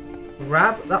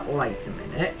 Grab that light a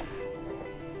minute.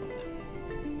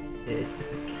 If I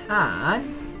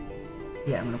can...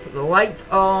 Yeah, I'm going to put the light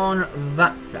on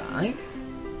that side.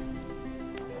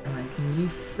 And then can you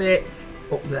fit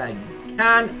up there? You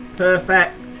can.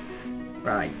 Perfect.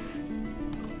 Right.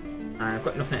 I've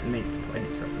got nothing at the minute to put in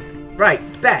it, so that's okay.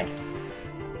 Right, bed.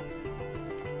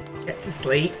 Get to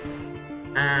sleep.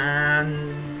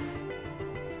 And...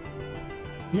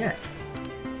 yeah.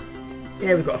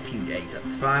 Yeah, we've got a few days,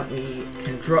 that's fine. We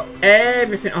can drop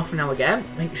everything off now again.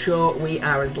 Make sure we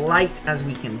are as light as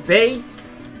we can be.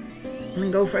 And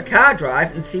then go for a car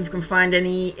drive and see if we can find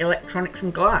any electronics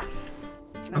and glass.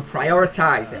 And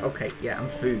prioritise it. Okay, yeah, and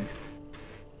food.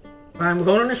 Fine, we're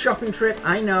going on a shopping trip,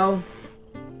 I know.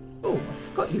 Oh, I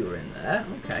forgot you were in there.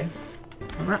 Okay.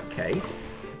 In that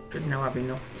case, I should now have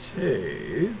enough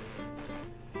to...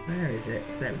 Where is it?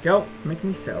 There we go. Making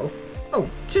myself... Oh,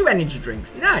 2 energy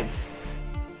drinks. Nice!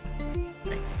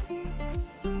 Okay.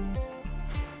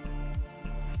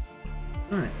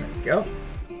 Alright, there we go.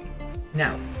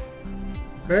 Now,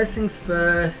 First things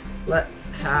first, let's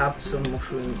have some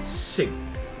mushroom soup.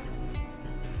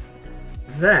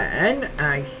 Then,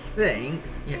 I think...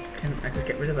 Yeah, can I just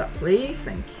get rid of that, please?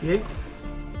 Thank you.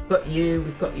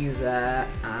 We've got you there,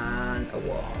 and a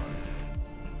one.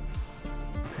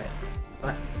 Okay,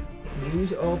 let's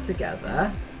use it all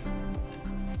together.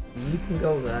 You can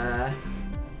go there,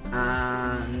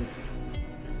 and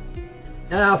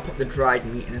I'll put the dried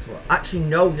meat in as well. Actually,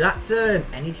 no, that's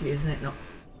energy, isn't it? Not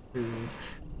food.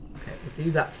 Okay, we'll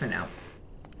do that for now.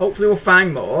 Hopefully we'll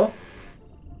find more.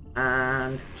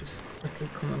 And just quickly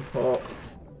come and put...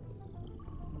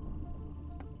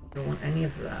 Don't want any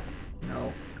of that.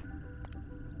 No.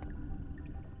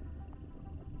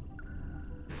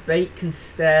 Bait can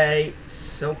stay.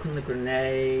 So can the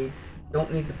grenade.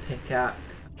 Don't need the pickaxe.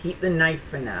 Keep the knife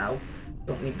for now.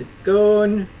 Don't need the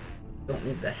gun. Don't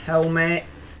need the helmet.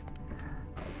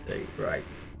 I'll do right.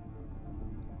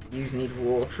 Use need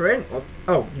watering.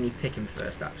 Oh, you need picking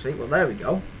first actually. Well, there we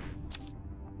go.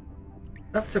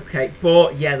 That's okay.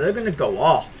 But yeah, they're going to go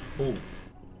off. Ooh.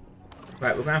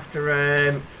 Right, we're going to have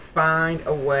to find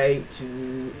a way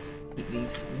to keep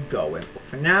these going. But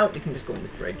for now, they can just go in the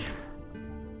fridge.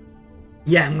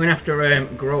 Yeah, I'm going to have to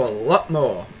grow a lot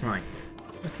more. Right.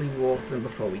 Quickly water them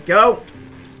before we go.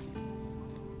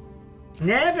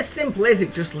 Never simple, is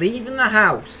it? Just leaving the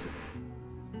house.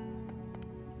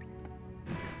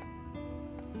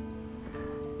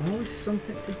 Always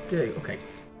something to do. Okay.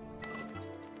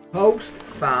 Post,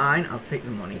 fine. I'll take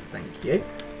the money, thank you.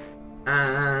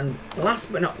 And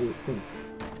last but not least,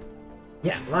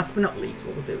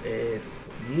 what we'll do is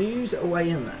use it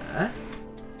away in there.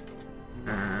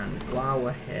 And while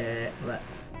we're here, let's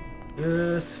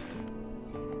just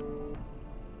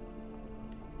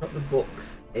put the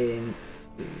books into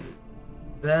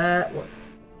there.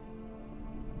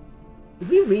 Did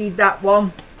we read that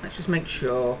one? Let's just make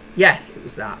sure. Yes, it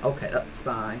was that. Okay, that's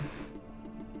fine.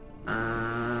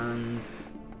 And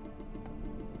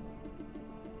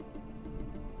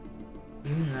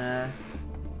in there.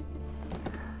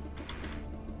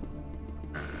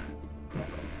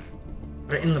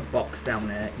 Put it in the box down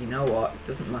there. You know what? It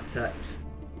doesn't matter. Just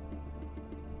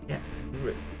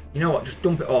you know what? Just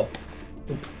dump it all.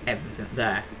 Dump everything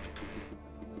there.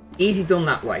 Easy done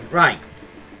that way. Right.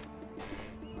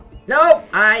 No,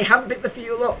 I haven't picked the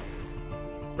fuel up.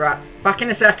 Right. Back in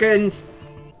a second.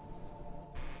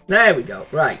 There we go.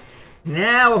 Right.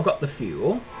 Now I've got the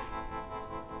fuel.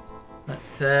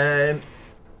 Let's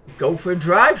go for a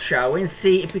drive, shall we? And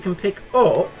see if we can pick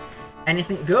up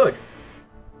anything good.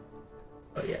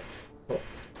 Oh yeah, just put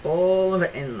all of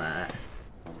it in there.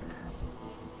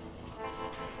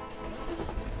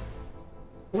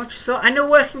 Watch, so I know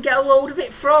where I can get a load of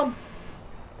it from.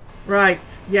 Right,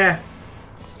 yeah.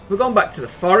 We're going back to the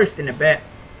forest in a bit.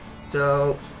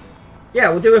 So, yeah,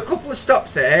 we'll do a couple of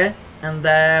stops here. And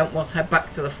then we'll head back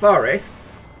to the forest.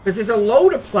 Because there's a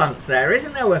load of plants there,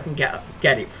 isn't there, where I can get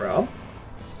it from.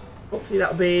 Hopefully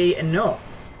that'll be enough.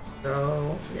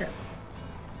 So, yeah.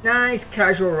 Nice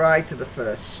casual ride to the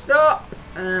first stop.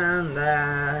 And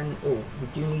then, oh, we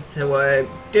do need to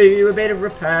do a bit of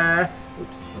repair.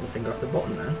 Oops, took my finger off the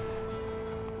button then.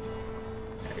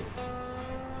 Okay.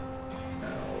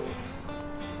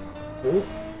 Oh,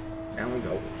 down we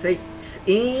go. See,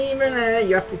 even there,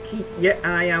 you have to keep your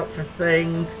eye out for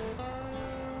things.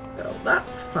 So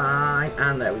that's fine.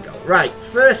 And there we go. Right,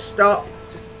 first stop.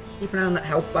 Just keep an eye on that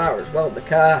health bar as well, the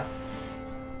car.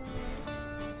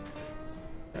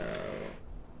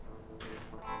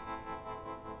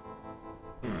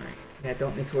 Yeah,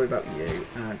 don't need to worry about you.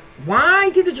 And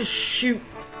why did I just shoot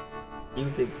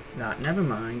you? Nah, never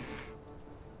mind.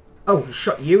 Oh, he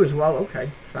shot you as well.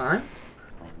 Okay, fine.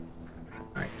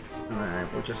 Right,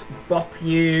 we'll just bop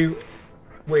you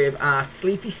with our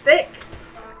sleepy stick.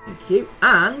 Thank you.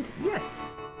 And yes,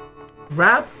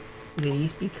 grab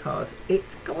these because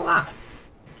it's glass.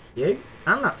 Thank you.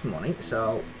 And that's money,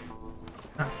 so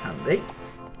that's handy.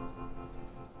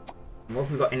 And what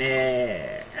have we got in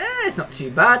here? It's not too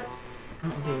bad.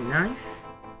 That'll do nice.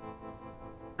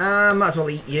 Might as well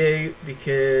eat you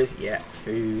because, yeah,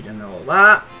 food and all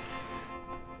that.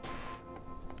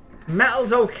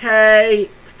 Metal's okay.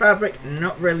 Fabric,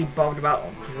 not really bothered about.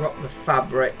 I'll drop the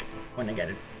fabric when I get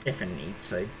it, if I need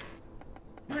to.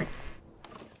 Right.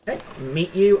 Okay,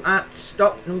 meet you at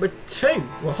stop number 2.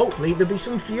 Well, hopefully there'll be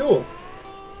some fuel.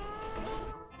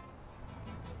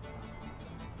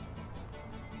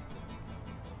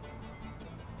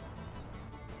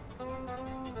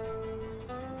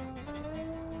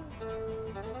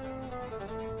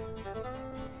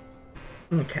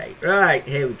 Okay, right,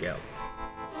 here we go.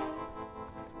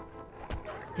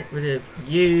 Get rid of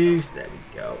use, there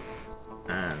we go.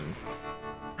 And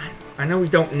I know we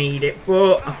don't need it,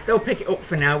 but I'll still pick it up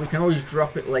for now. We can always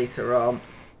drop it later on.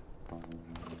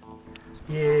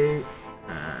 You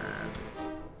and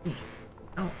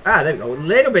there we go. A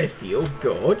little bit of fuel,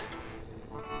 good.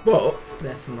 But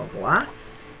there's some more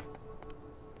glass.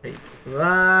 Take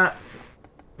that.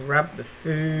 Grab the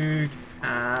food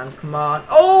and come on.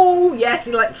 Oh yes,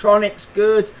 electronics,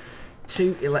 good.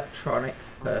 2 electronics,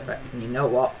 perfect. And you know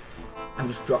what? I'm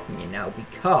just dropping you now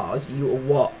because you are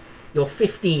what? You're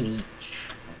 15 each.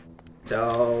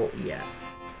 So yeah.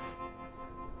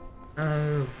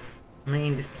 I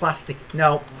mean, this plastic.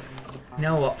 No. You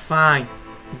know what? Fine.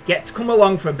 You get to come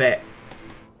along for a bit.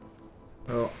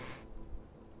 Oh.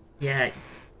 Yeah.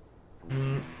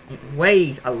 It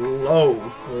weighs a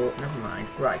load. Oh, never mind.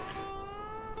 Right.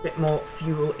 Bit more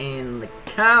fuel in the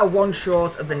car. One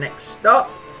short of the next stop.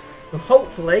 So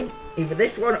hopefully, either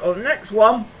this one or the next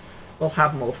one will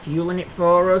have more fuel in it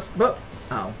for us. But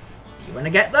I'll see you when I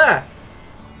get there.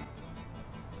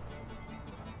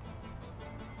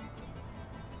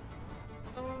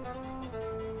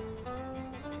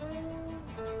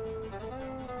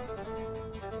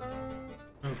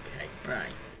 Okay,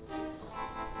 right.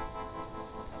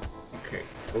 Okay.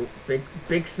 Oh,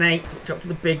 big snakes. Watch out for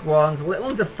the big ones. The little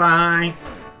ones are fine.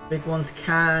 Big ones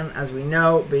can, as we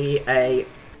know, be a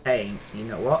pain. So you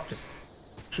know what? Just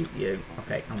shoot you.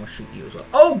 Okay, and we'll shoot you as well.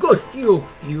 Oh, good. Fuel.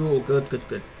 Fuel. Good, good,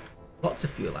 good. Lots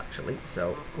of fuel, actually.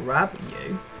 So grab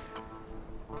you.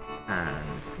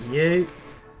 And you.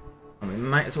 And we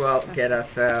might as well get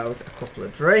ourselves a couple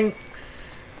of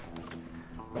drinks.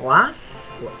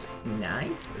 Glass. Looks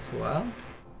nice as well.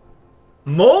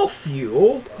 More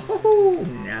fuel. Oh,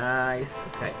 nice.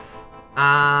 Okay.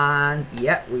 And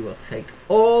yeah, we will take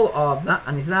all of that.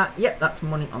 And is that? Yep, that's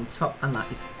money on top, and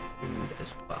that is food as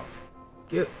well.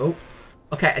 Good. Oh,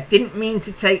 okay. I didn't mean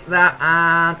to take that,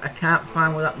 and I can't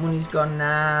find where that money's gone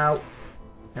now.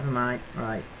 Never mind.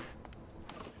 Right.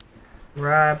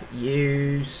 Grab,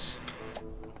 use.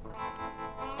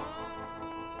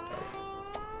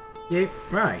 You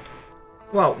right.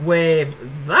 Well, with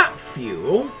that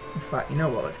fuel, in fact, you know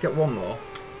what? Let's get one more.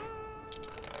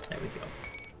 There we go.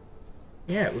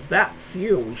 Yeah, with that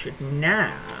fuel, we should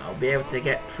now be able to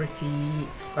get pretty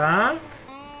far.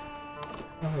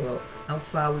 Have a look. How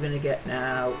far are we going to get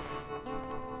now?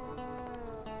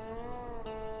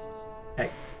 Okay,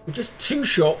 we're just too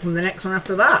short from the next one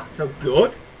after that. So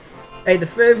good. Hey, the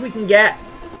further we can get,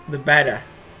 the better.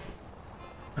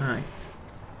 Alright.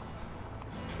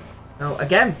 So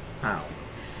again, I'll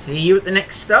see you at the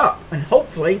next stop. And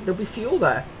hopefully there'll be fuel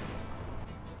there.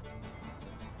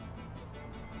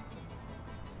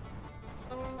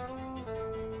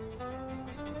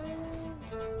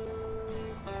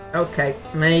 Okay,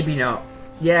 maybe not.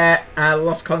 Yeah, I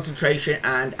lost concentration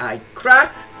and I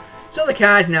crashed. So the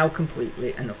car is now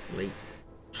completely and utterly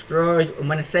destroyed. And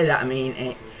when I say that, I mean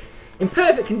it's in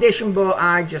perfect condition, but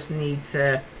I just need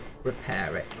to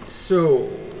repair it. So,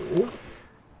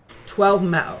 12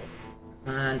 metal.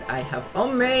 And I have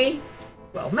on me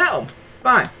 12 metal.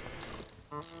 Fine.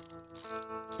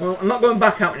 Well, I'm not going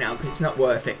back out now because it's not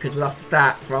worth it, because we'll have to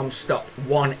start from stop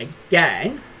 1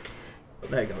 again. But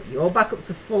there you go. You're back up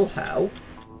to full health.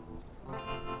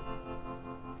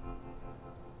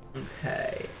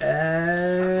 Okay.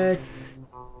 In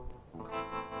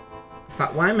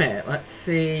fact, why a minute? Let's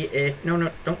see if... No,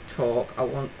 don't talk. I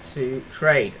want to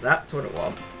trade. That's what I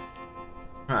want.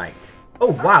 Right.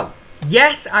 Oh, wow.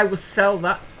 Yes, I will sell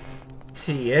that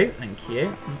to you. Thank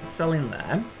you. I'm not selling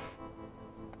them.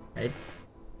 Okay.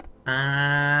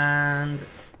 And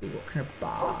let's see, what can I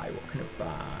buy? What can I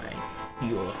buy?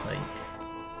 Fuel, I think.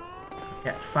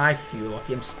 Get 5 fuel off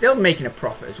you. I'm still making a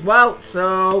profit as well,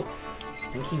 so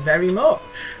thank you very much.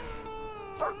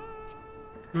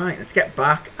 Right, let's get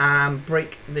back and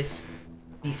break these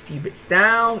few bits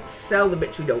down. Sell the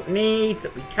bits we don't need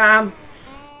that we can.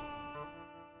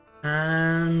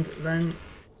 And then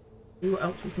see what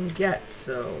else we can get.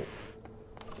 So,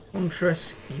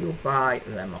 Huntress, you'll buy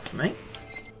them off me.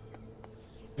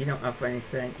 You don't have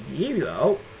anything. You,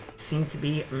 though, seem to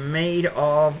be made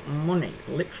of money,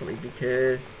 literally,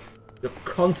 because you're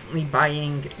constantly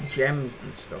buying gems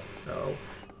and stuff. So,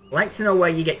 I'd like to know where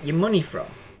you get your money from,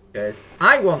 because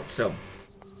I want some.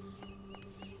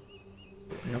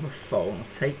 Another phone.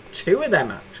 I'll take 2 of them,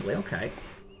 actually. Okay.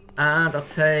 And I'll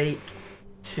take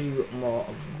 2 more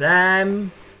of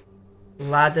them.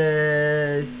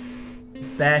 Ladders.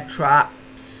 Bear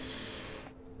traps.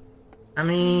 I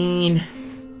mean...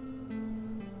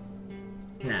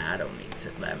 Nah, I don't need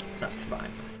them. That's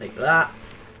fine. I'll take that.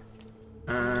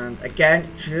 And again,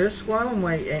 just while I'm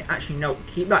waiting... Actually, no.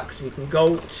 Keep that, because we can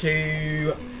go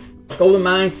to go to the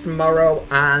mines tomorrow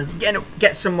and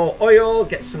get some more oil,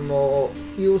 get some more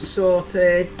fuel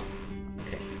sorted.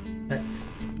 Okay, let's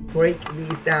break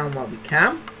these down while we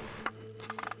can.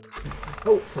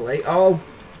 Hopefully, oh,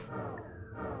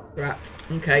 right,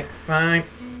 okay, fine.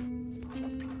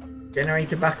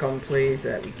 Generator back on, please.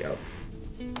 There we go.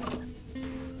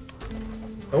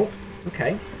 Oh,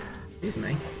 okay. Excuse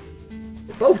me.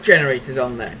 Both generators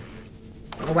on then.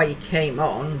 I don't know why you came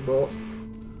on, but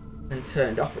then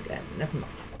turned off again. Never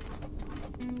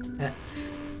mind.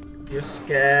 Let's just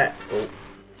get... Oh.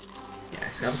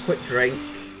 Yes, have a quick drink.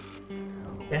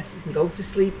 Yes, you can go to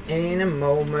sleep in a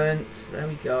moment. There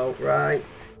we go. Right.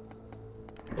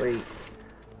 Wait.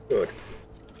 Good.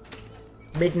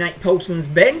 Midnight Postman's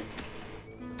bin.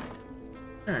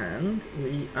 And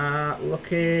we are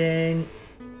looking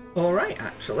alright,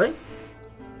 actually.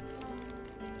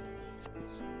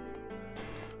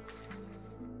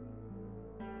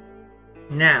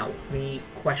 Now, the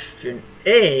question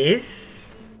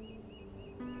is...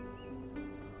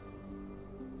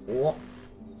 what's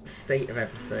the state of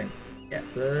everything? Yeah,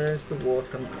 there's the water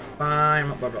coming. It's fine, I'm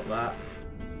not bothered about that.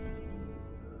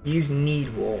 You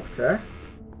need water.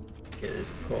 Because,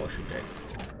 of course you do.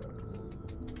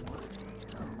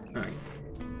 Right,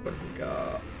 what have we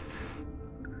got?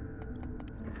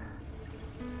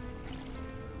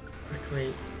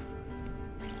 Quickly.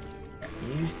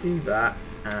 You do that,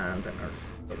 and then I'll just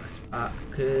put this back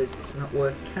because it's not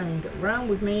worth carrying it around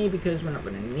with me because we're not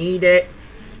going to need it.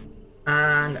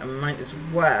 And I might as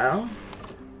well,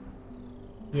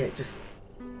 yeah, just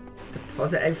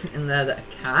deposit everything in there that I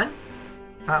can,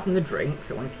 apart from the drinks.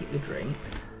 I want to keep the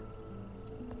drinks.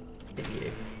 Get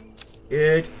you.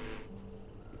 Good.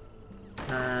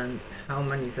 And how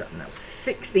many is that now?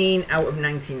 16 out of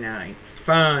 99.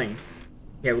 Fine.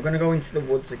 Yeah, we're going to go into the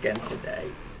woods again today.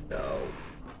 So,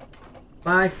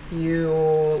 buy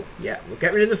fuel. Yeah, we'll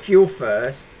get rid of the fuel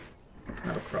first.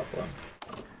 Not a problem.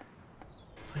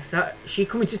 Is that she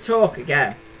coming to talk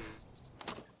again?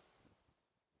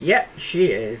 Yep, she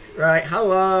is. Right,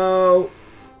 hello.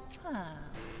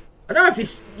 I don't know if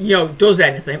this, does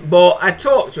anything, but I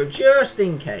talked to her just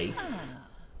in case.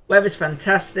 Weather's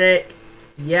fantastic.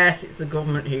 Yes, it's the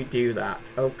government who do that.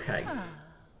 Okay.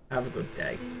 Have a good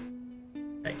day.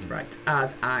 Okay, right,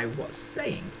 as I was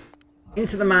saying.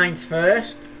 Into the mines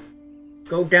first.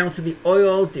 Go down to the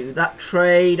oil, do that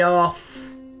trade-off.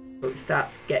 So it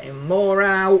starts getting more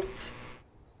out.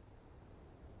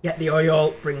 Get the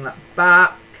oil, bring that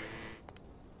back.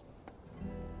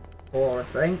 Or I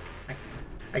think.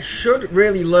 I should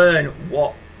really learn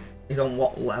what is on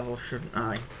what level, shouldn't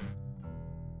I?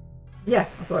 Yeah,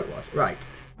 I thought it was. Right.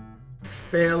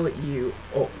 Fill you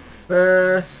up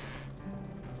first.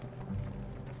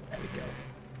 There we go.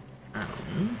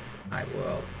 And I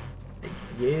will take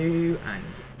you and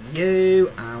you,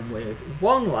 and with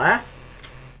one left.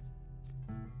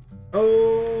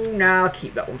 Oh, now I'll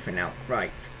keep that one for now.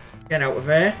 Right. Get out of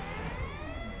here.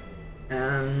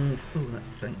 And oh,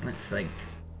 let's think.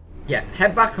 Yeah,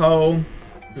 head back home.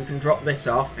 We can drop this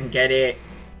off and get it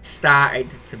started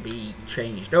to be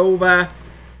changed over.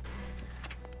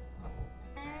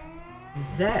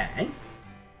 Then,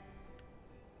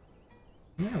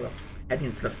 yeah, we'll head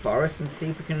into the forest and see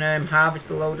if we can harvest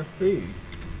a load of food.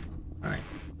 Right.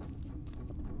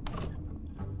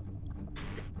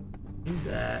 Do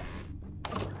that.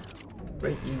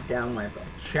 Break you down when I've got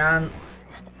a chance.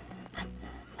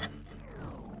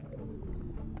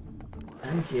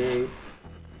 And you.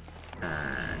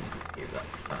 And you,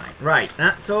 that's fine. Right,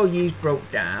 that's all you broke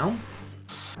down.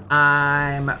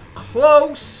 I'm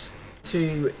close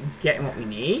to getting what we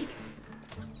need.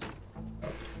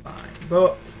 That's fine.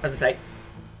 But, as I say,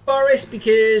 forest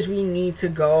because we need to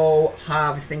go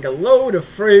harvesting a load of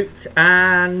fruit,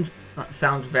 and that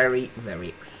sounds very, very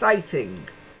exciting.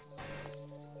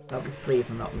 That'll be 3 if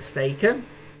I'm not mistaken.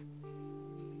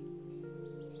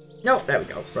 Nope, there we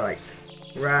go. Right.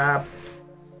 Grab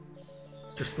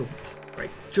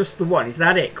just the one. Is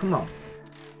that it? Come on.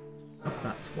 Oh,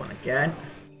 that's one again.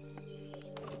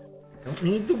 Don't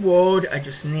need the wood. I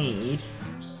just need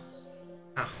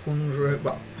 100.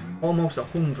 Well, almost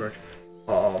 100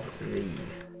 of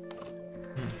these.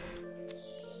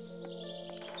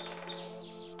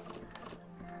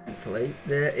 Thankfully,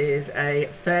 there is a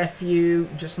fair few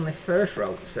just on this first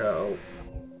row. So,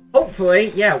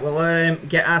 hopefully, yeah, we'll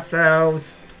get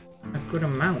ourselves a good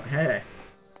amount here.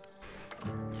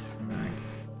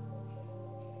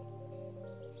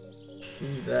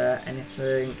 There,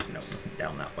 anything? No, nothing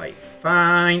down that way.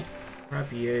 Fine.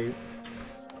 Grab you.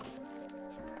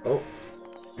 Oh,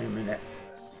 wait a minute.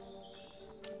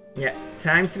 Yeah,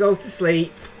 time to go to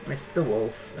sleep, Mr.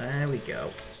 Wolf. There we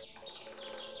go.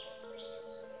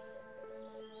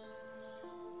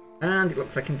 And it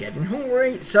looks like I'm getting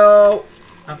hungry, so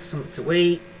have something to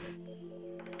eat.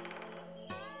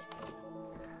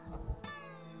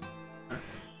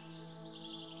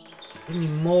 Give me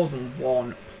more than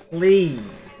one, please.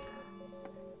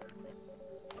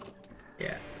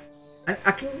 Yeah. And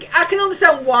I can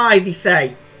understand why they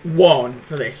say one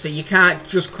for this, so you can't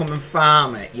just come and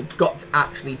farm it. You've got to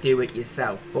actually do it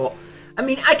yourself. But I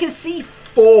mean, I can see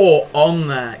 4 on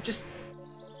there. Just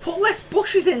put less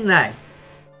bushes in there.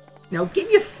 You know, give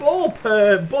you 4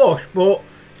 per bush, but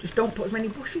just don't put as many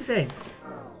bushes in.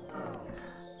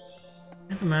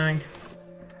 Never mind.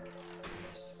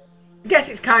 I guess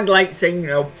it's kind of like saying, you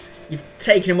know, you've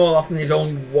taken them all off and there's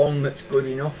only one that's good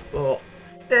enough, but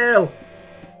still.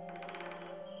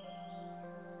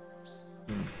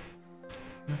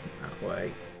 Nothing that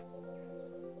way.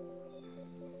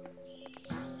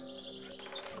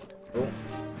 Oh,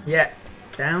 yeah,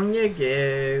 down you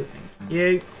go. Thank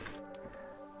you.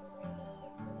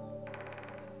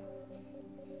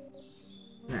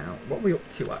 Now, what are we up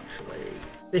to actually?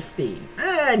 15.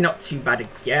 Not too bad, I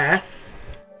guess.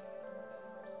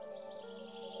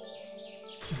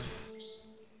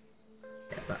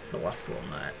 Yeah, that's the last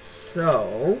one there.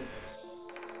 So,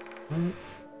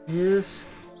 let's just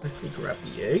quickly grab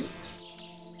you.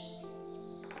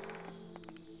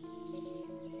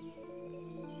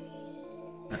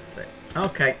 That's it.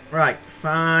 Okay, right,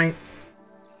 fine.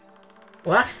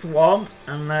 Last one,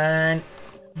 and then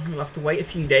we'll have to wait a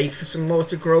few days for some more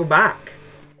to grow back.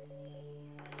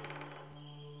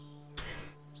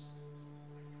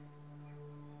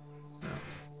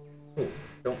 Oh,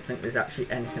 don't think there's actually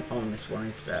anything on this one,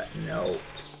 is there? No.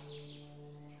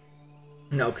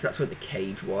 No, because that's where the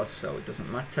cage was, so it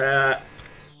doesn't matter.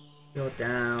 Go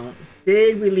down.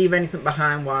 Did we leave anything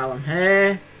behind while I'm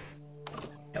here?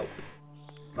 Nope.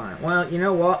 Fine. Well, you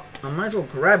know what? I might as well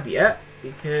grab you,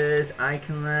 because I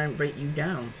can then break you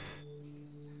down.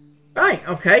 Right,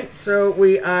 okay, so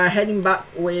we are heading back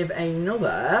with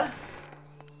another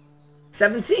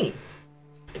 17.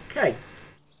 Okay.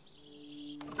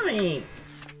 I mean,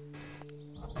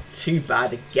 not too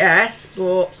bad, I guess,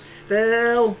 but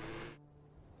still.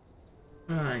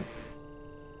 Right.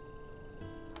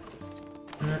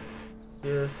 Let's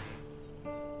just... I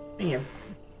think I've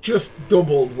just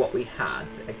doubled what we had.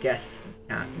 I guess you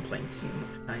can't complain too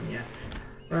much, can you?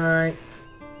 Right.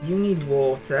 You need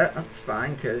water. That's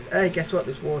fine, because, hey, guess what?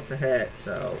 There's water here.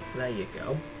 So, there you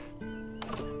go.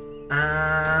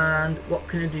 And what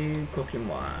can I do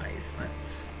cooking-wise?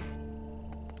 Let's...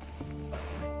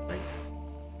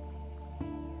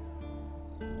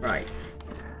 Right.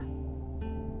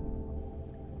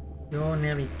 You're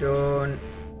nearly done.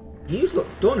 Yous look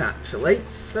done, actually.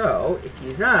 So, if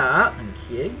yous are, thank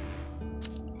you.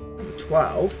 Number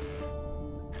 12.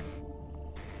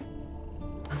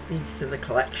 Add these to the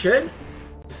collection.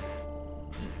 Just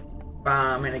keep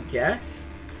farming, I guess.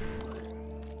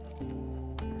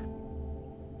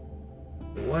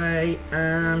 Away.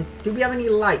 Do we have any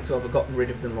lights, or have I got rid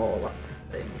of them all? That's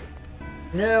the thing.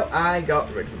 No, I got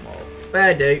rid of them all.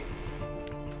 Fair do.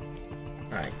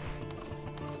 Right.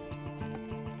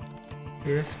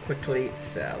 Just quickly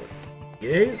sell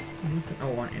you. Nothing I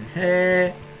want in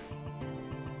here.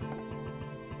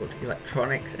 Go to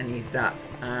electronics, I need that.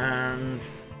 And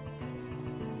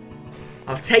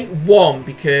I'll take 1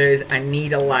 because I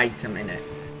need a light a minute.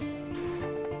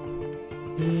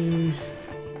 Use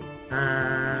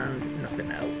and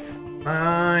nothing else.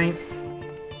 Fine.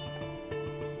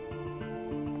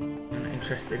 I'm not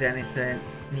interested in anything.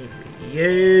 Neither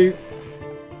you.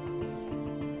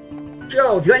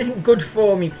 Joe, do you have anything good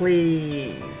for me,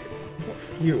 please? Not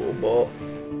fuel, but...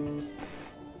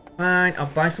 Fine, I'll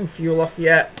buy some fuel off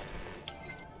you.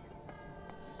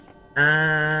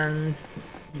 And...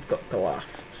 You've got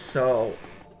glass, so...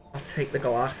 I'll take the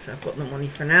glass. I've got the money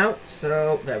for now,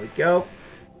 so there we go.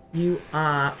 You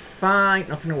are fine.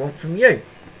 Nothing I want from you.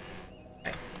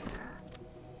 Okay.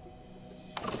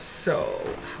 So,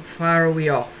 how far are we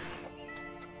off?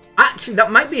 Actually,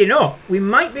 that might be enough. We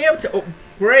might be able to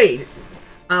upgrade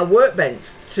our workbench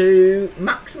to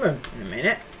maximum in a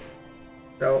minute.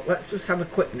 So let's just have a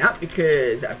quick nap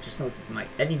because I've just noticed my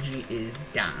energy is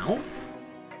down.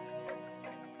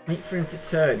 Wait for him to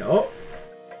turn up.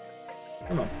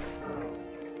 Come on.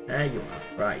 There you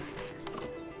are. Right.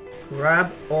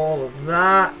 Grab all of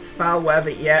that. Foul weather,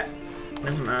 yeah.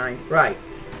 Never mind. Right.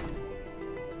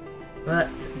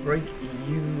 Let's break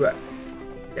you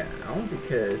down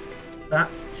because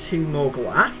that's 2 more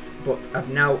glass, but I've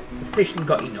now officially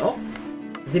got enough.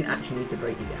 I didn't actually need to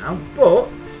break you down, but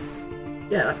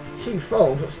yeah, that's 2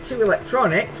 fold. That's 2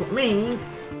 electronics, which means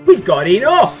we've got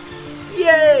enough.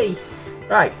 Yay!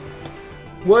 Right.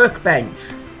 Workbench.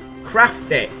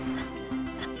 Craft it.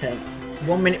 Okay.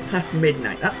 1 minute past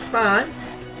midnight. That's fine.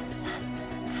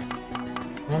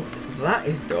 Once that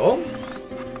is done,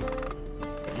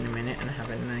 in a minute and have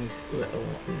a nice little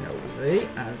nosy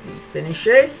as he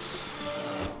finishes.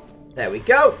 There we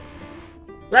go.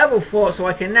 Level 4, so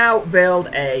I can now build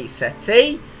a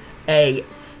settee, a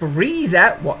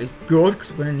freezer, what is good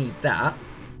because we're going to need that.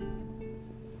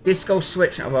 Disco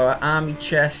switch, our army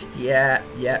chest, yeah,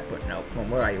 but no, come on,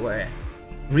 where are you, where?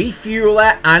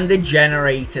 Refueler and a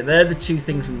generator, they're the two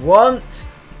things we want.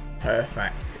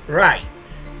 Perfect, right.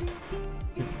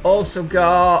 We've also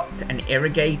got an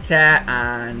irrigator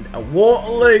and a water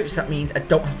loop, so that means I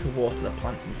don't have to water the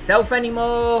plants myself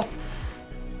anymore.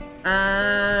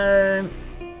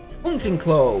 Hunting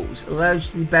clothes, allows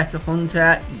you to be better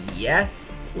hunter,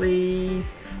 yes,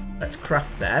 please. Let's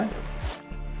craft them.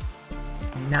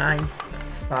 Knife,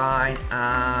 that's fine,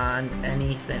 and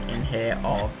anything in here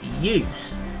of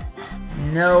use?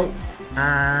 No,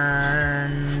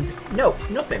 and no,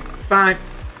 nothing. Fine.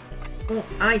 Well,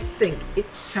 I think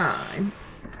it's time.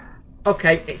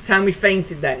 Okay, it's time we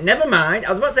fainted then. Never mind.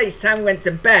 I was about to say it's time we went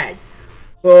to bed,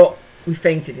 but we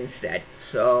fainted instead.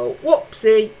 So,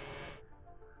 whoopsie.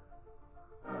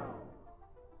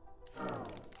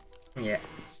 Yeah.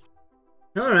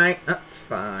 Alright, that's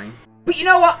fine. But you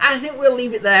know what? I think we'll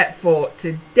leave it there for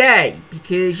today.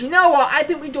 Because you know what? I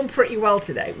think we've done pretty well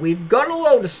today. We've got a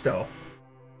load of stuff.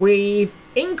 We've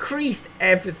increased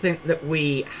everything that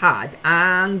we had.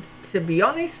 And to be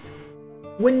honest,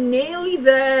 we're nearly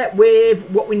there with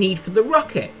what we need for the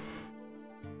rocket.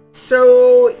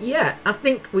 So yeah, I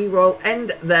think we will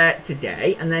end there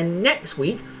today. And then next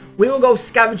week, we will go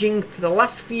scavenging for the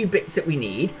last few bits that we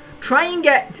need. Try and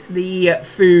get the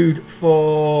food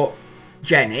for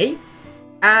Jenny.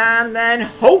 And then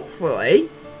hopefully,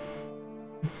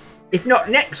 if not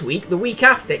next week, the week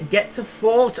after, get to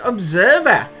Fort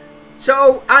Observer.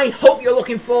 So I hope you're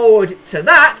looking forward to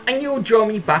that and you'll join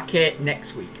me back here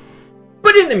next week.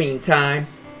 But in the meantime,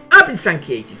 I've been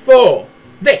Sankey84.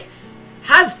 This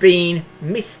has been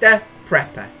Mr.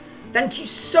 Prepper. Thank you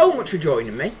so much for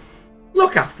joining me.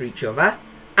 Look after each other.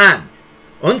 And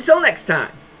until next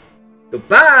time,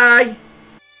 goodbye.